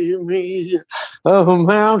gave me a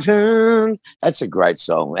mountain. That's a great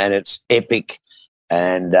song, and it's epic.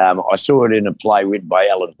 And I saw it in a play written by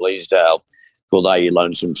Alan Bleasdale called Are You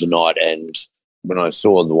Lonesome Tonight? And when I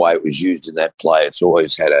saw the way it was used in that play, it's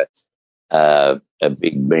always had a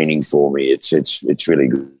big meaning for me. It's really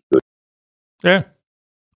good. Yeah.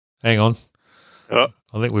 Hang on. I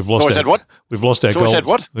think we've lost We've lost our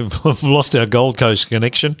Gold. We've lost our Gold Coast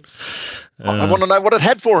connection. I want to know what it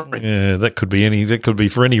had for him. Yeah, that could be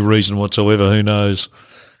for any reason whatsoever. Who knows?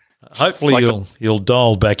 Hopefully he'll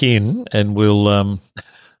dial back in and we'll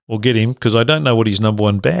get him, because I don't know what his number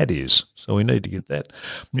one bad is. So we need to get that.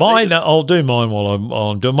 I'll do mine while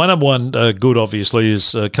I'm doing my number one good. Obviously,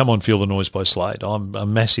 is "Come On Feel the Noise" by Slade. I'm a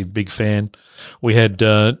massive big fan. We had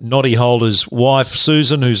Noddy Holder's wife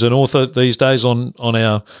Susan, who's an author these days on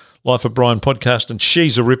our Life of Brian podcast, and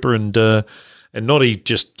she's a ripper. And Noddy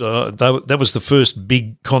just that was the first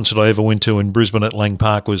big concert I ever went to in Brisbane at Lang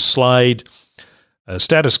Park. Was Slade,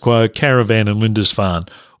 Status Quo, Caravan, and Lindisfarne,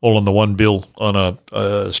 all on the one bill on a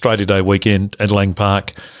Australia Day weekend at Lang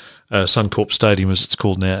Park, Suncorp Stadium as it's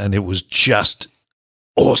called now, and it was just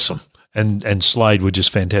awesome. And Slade were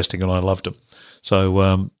just fantastic, and I loved them.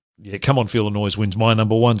 So Come On Feel the Noise wins my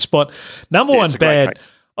number one spot. Number one bad.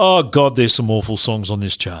 Oh God, there's some awful songs on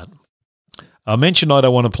this chart. I mentioned I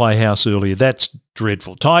Don't Want to Play House earlier. That's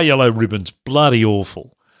dreadful. Tie Yellow Ribbons, bloody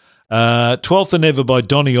awful. 12th Than Ever by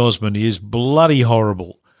Donny Osmond is bloody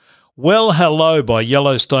horrible. Well Hello by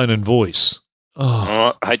Yellowstone and Voice.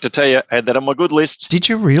 Oh, I hate to tell you, I had that on my good list. Did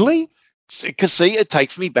you really? Because, see, it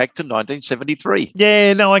takes me back to 1973.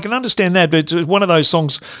 Yeah, no, I can understand that, but it's one of those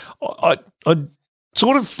songs I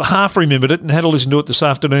sort of half remembered it and had to listen to it this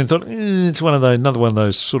afternoon and thought, it's another one of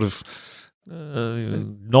those sort of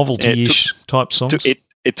novelty-ish type songs.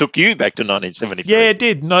 It took you back to 1973. Yeah, it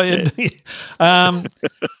did. No,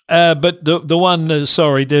 but the one,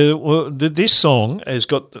 this song has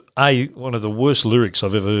got one of the worst lyrics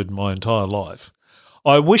I've ever heard in my entire life.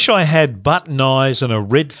 I wish I had button eyes and a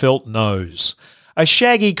red felt nose, a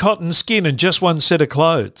shaggy cotton skin and just one set of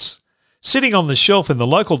clothes, sitting on the shelf in the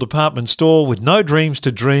local department store with no dreams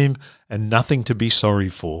to dream and nothing to be sorry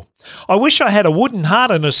for. I wish I had a wooden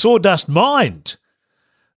heart and a sawdust mind.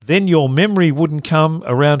 Then your memory wouldn't come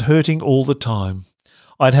around hurting all the time.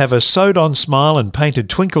 I'd have a sewed-on smile and painted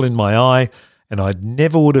twinkle in my eye, and I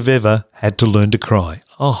never would have ever had to learn to cry.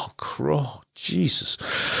 Oh, Jesus.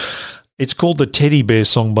 It's called the Teddy Bear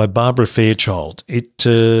Song by Barbara Fairchild. It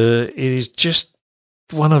is just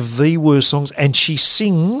one of the worst songs, and she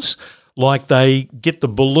sings like they get the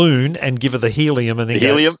balloon and give her the helium and then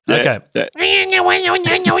helium? Okay. Yeah.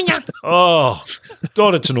 Oh,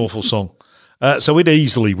 God, it's an awful song. So it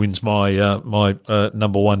easily wins my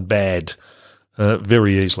number one bad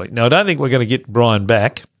very easily. Now, I don't think we're going to get Brian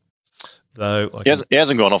back, though. He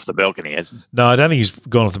hasn't gone off the balcony, has he? No, I don't think he's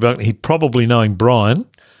gone off the balcony. He probably, knowing Brian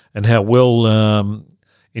and how well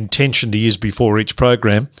intentioned he is before each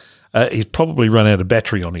program, he's probably run out of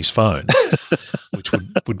battery on his phone, which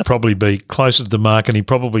would probably be closer to the mark, and he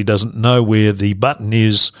probably doesn't know where the button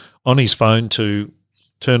is on his phone to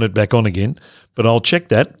turn it back on again. But I'll check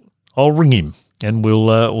that. I'll ring him and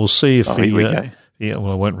we'll see if he. Yeah,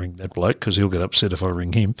 well, I won't ring that bloke because he'll get upset if I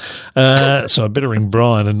ring him. So I better ring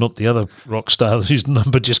Brian and not the other rock star whose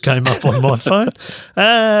number just came up on my phone. Who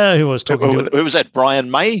I was talking to? Who was that?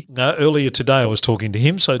 Brian May? No, earlier today I was talking to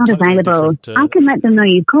him. So not available. I can let them know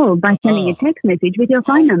you called by sending a text message with your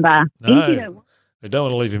phone number. No. I don't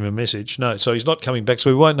want to leave him a message. No, so he's not coming back,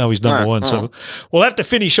 so we won't know his number one. So we'll have to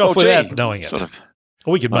finish off without knowing it. Or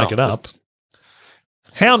we could make it up.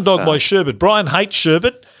 Hound Dog by Sherbet. Brian hates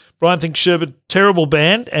Sherbet, Brian thinks Sherbet, terrible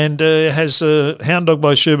band, and has Hound Dog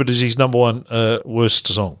by Sherbet as his number one worst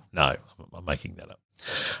song. No, I'm making that up.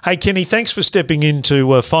 Hey, Kenny, thanks for stepping in to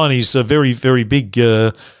Finey's very, very big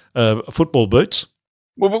football boots.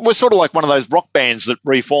 We're sort of like one of those rock bands that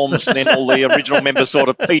reforms and then all the original members sort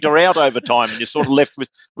of peter out over time and you're sort of left with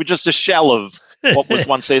just a shell of what was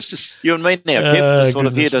once there. It's just you and me now, Kev, just sort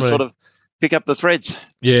of here to sort of pick up the threads.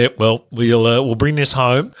 Yeah, well, we'll bring this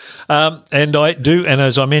home. And I do, and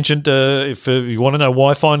as I mentioned, if you want to know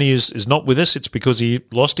why Finey is not with us, it's because he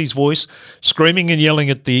lost his voice screaming and yelling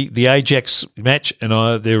at the Ajax match,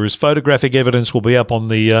 and there is photographic evidence will be up on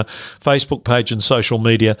the Facebook page and social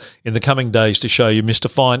media in the coming days to show you Mr.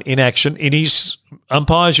 Fine in action in his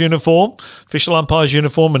umpire's uniform, official umpire's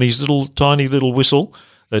uniform, and his little tiny little whistle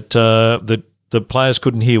that the players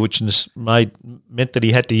couldn't hear, which meant that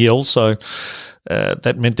he had to yell. So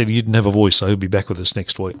that meant that he didn't have a voice. So he'll be back with us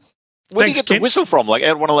next week. Where do you get the whistle from? Like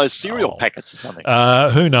out of one of those cereal packets or something?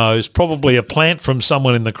 Who knows? Probably a plant from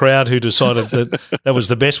someone in the crowd who decided that was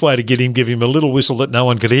the best way to give him a little whistle that no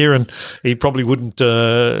one could hear, and he probably wouldn't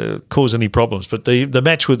cause any problems. But the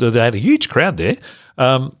match, they had a huge crowd there.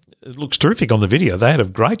 It looks terrific on the video. They had a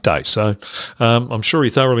great day. So I'm sure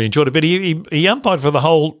he thoroughly enjoyed it. But he umpired for the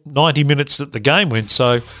whole 90 minutes that the game went.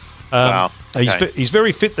 So wow. Okay. He's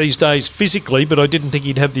very fit these days physically, but I didn't think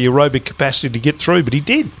he'd have the aerobic capacity to get through. But he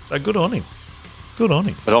did. So good on him. Good on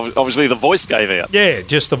him. But obviously the voice gave out. Yeah,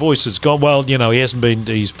 just the voice has gone. Well, he hasn't been.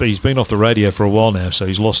 He's been off the radio for a while now, so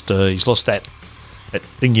he's lost that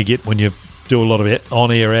thing you get when you do a lot of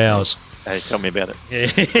on-air hours. Hey, tell me about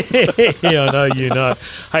it. Yeah, I know you know.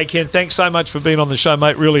 Hey, Ken, thanks so much for being on the show,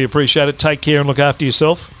 mate. Really appreciate it. Take care and look after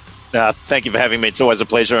yourself. Thank you for having me. It's always a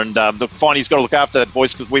pleasure. And look, Finey's got to look after that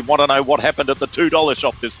voice because we want to know what happened at the $2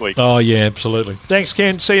 shop this week. Oh, yeah, absolutely. Thanks,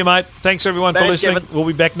 Ken. See you, mate. Thanks, everyone, for listening. Kevin. We'll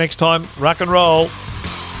be back next time. Rock and roll.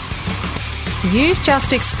 You've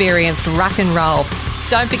just experienced Rock and Roll.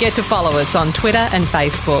 Don't forget to follow us on Twitter and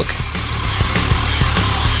Facebook.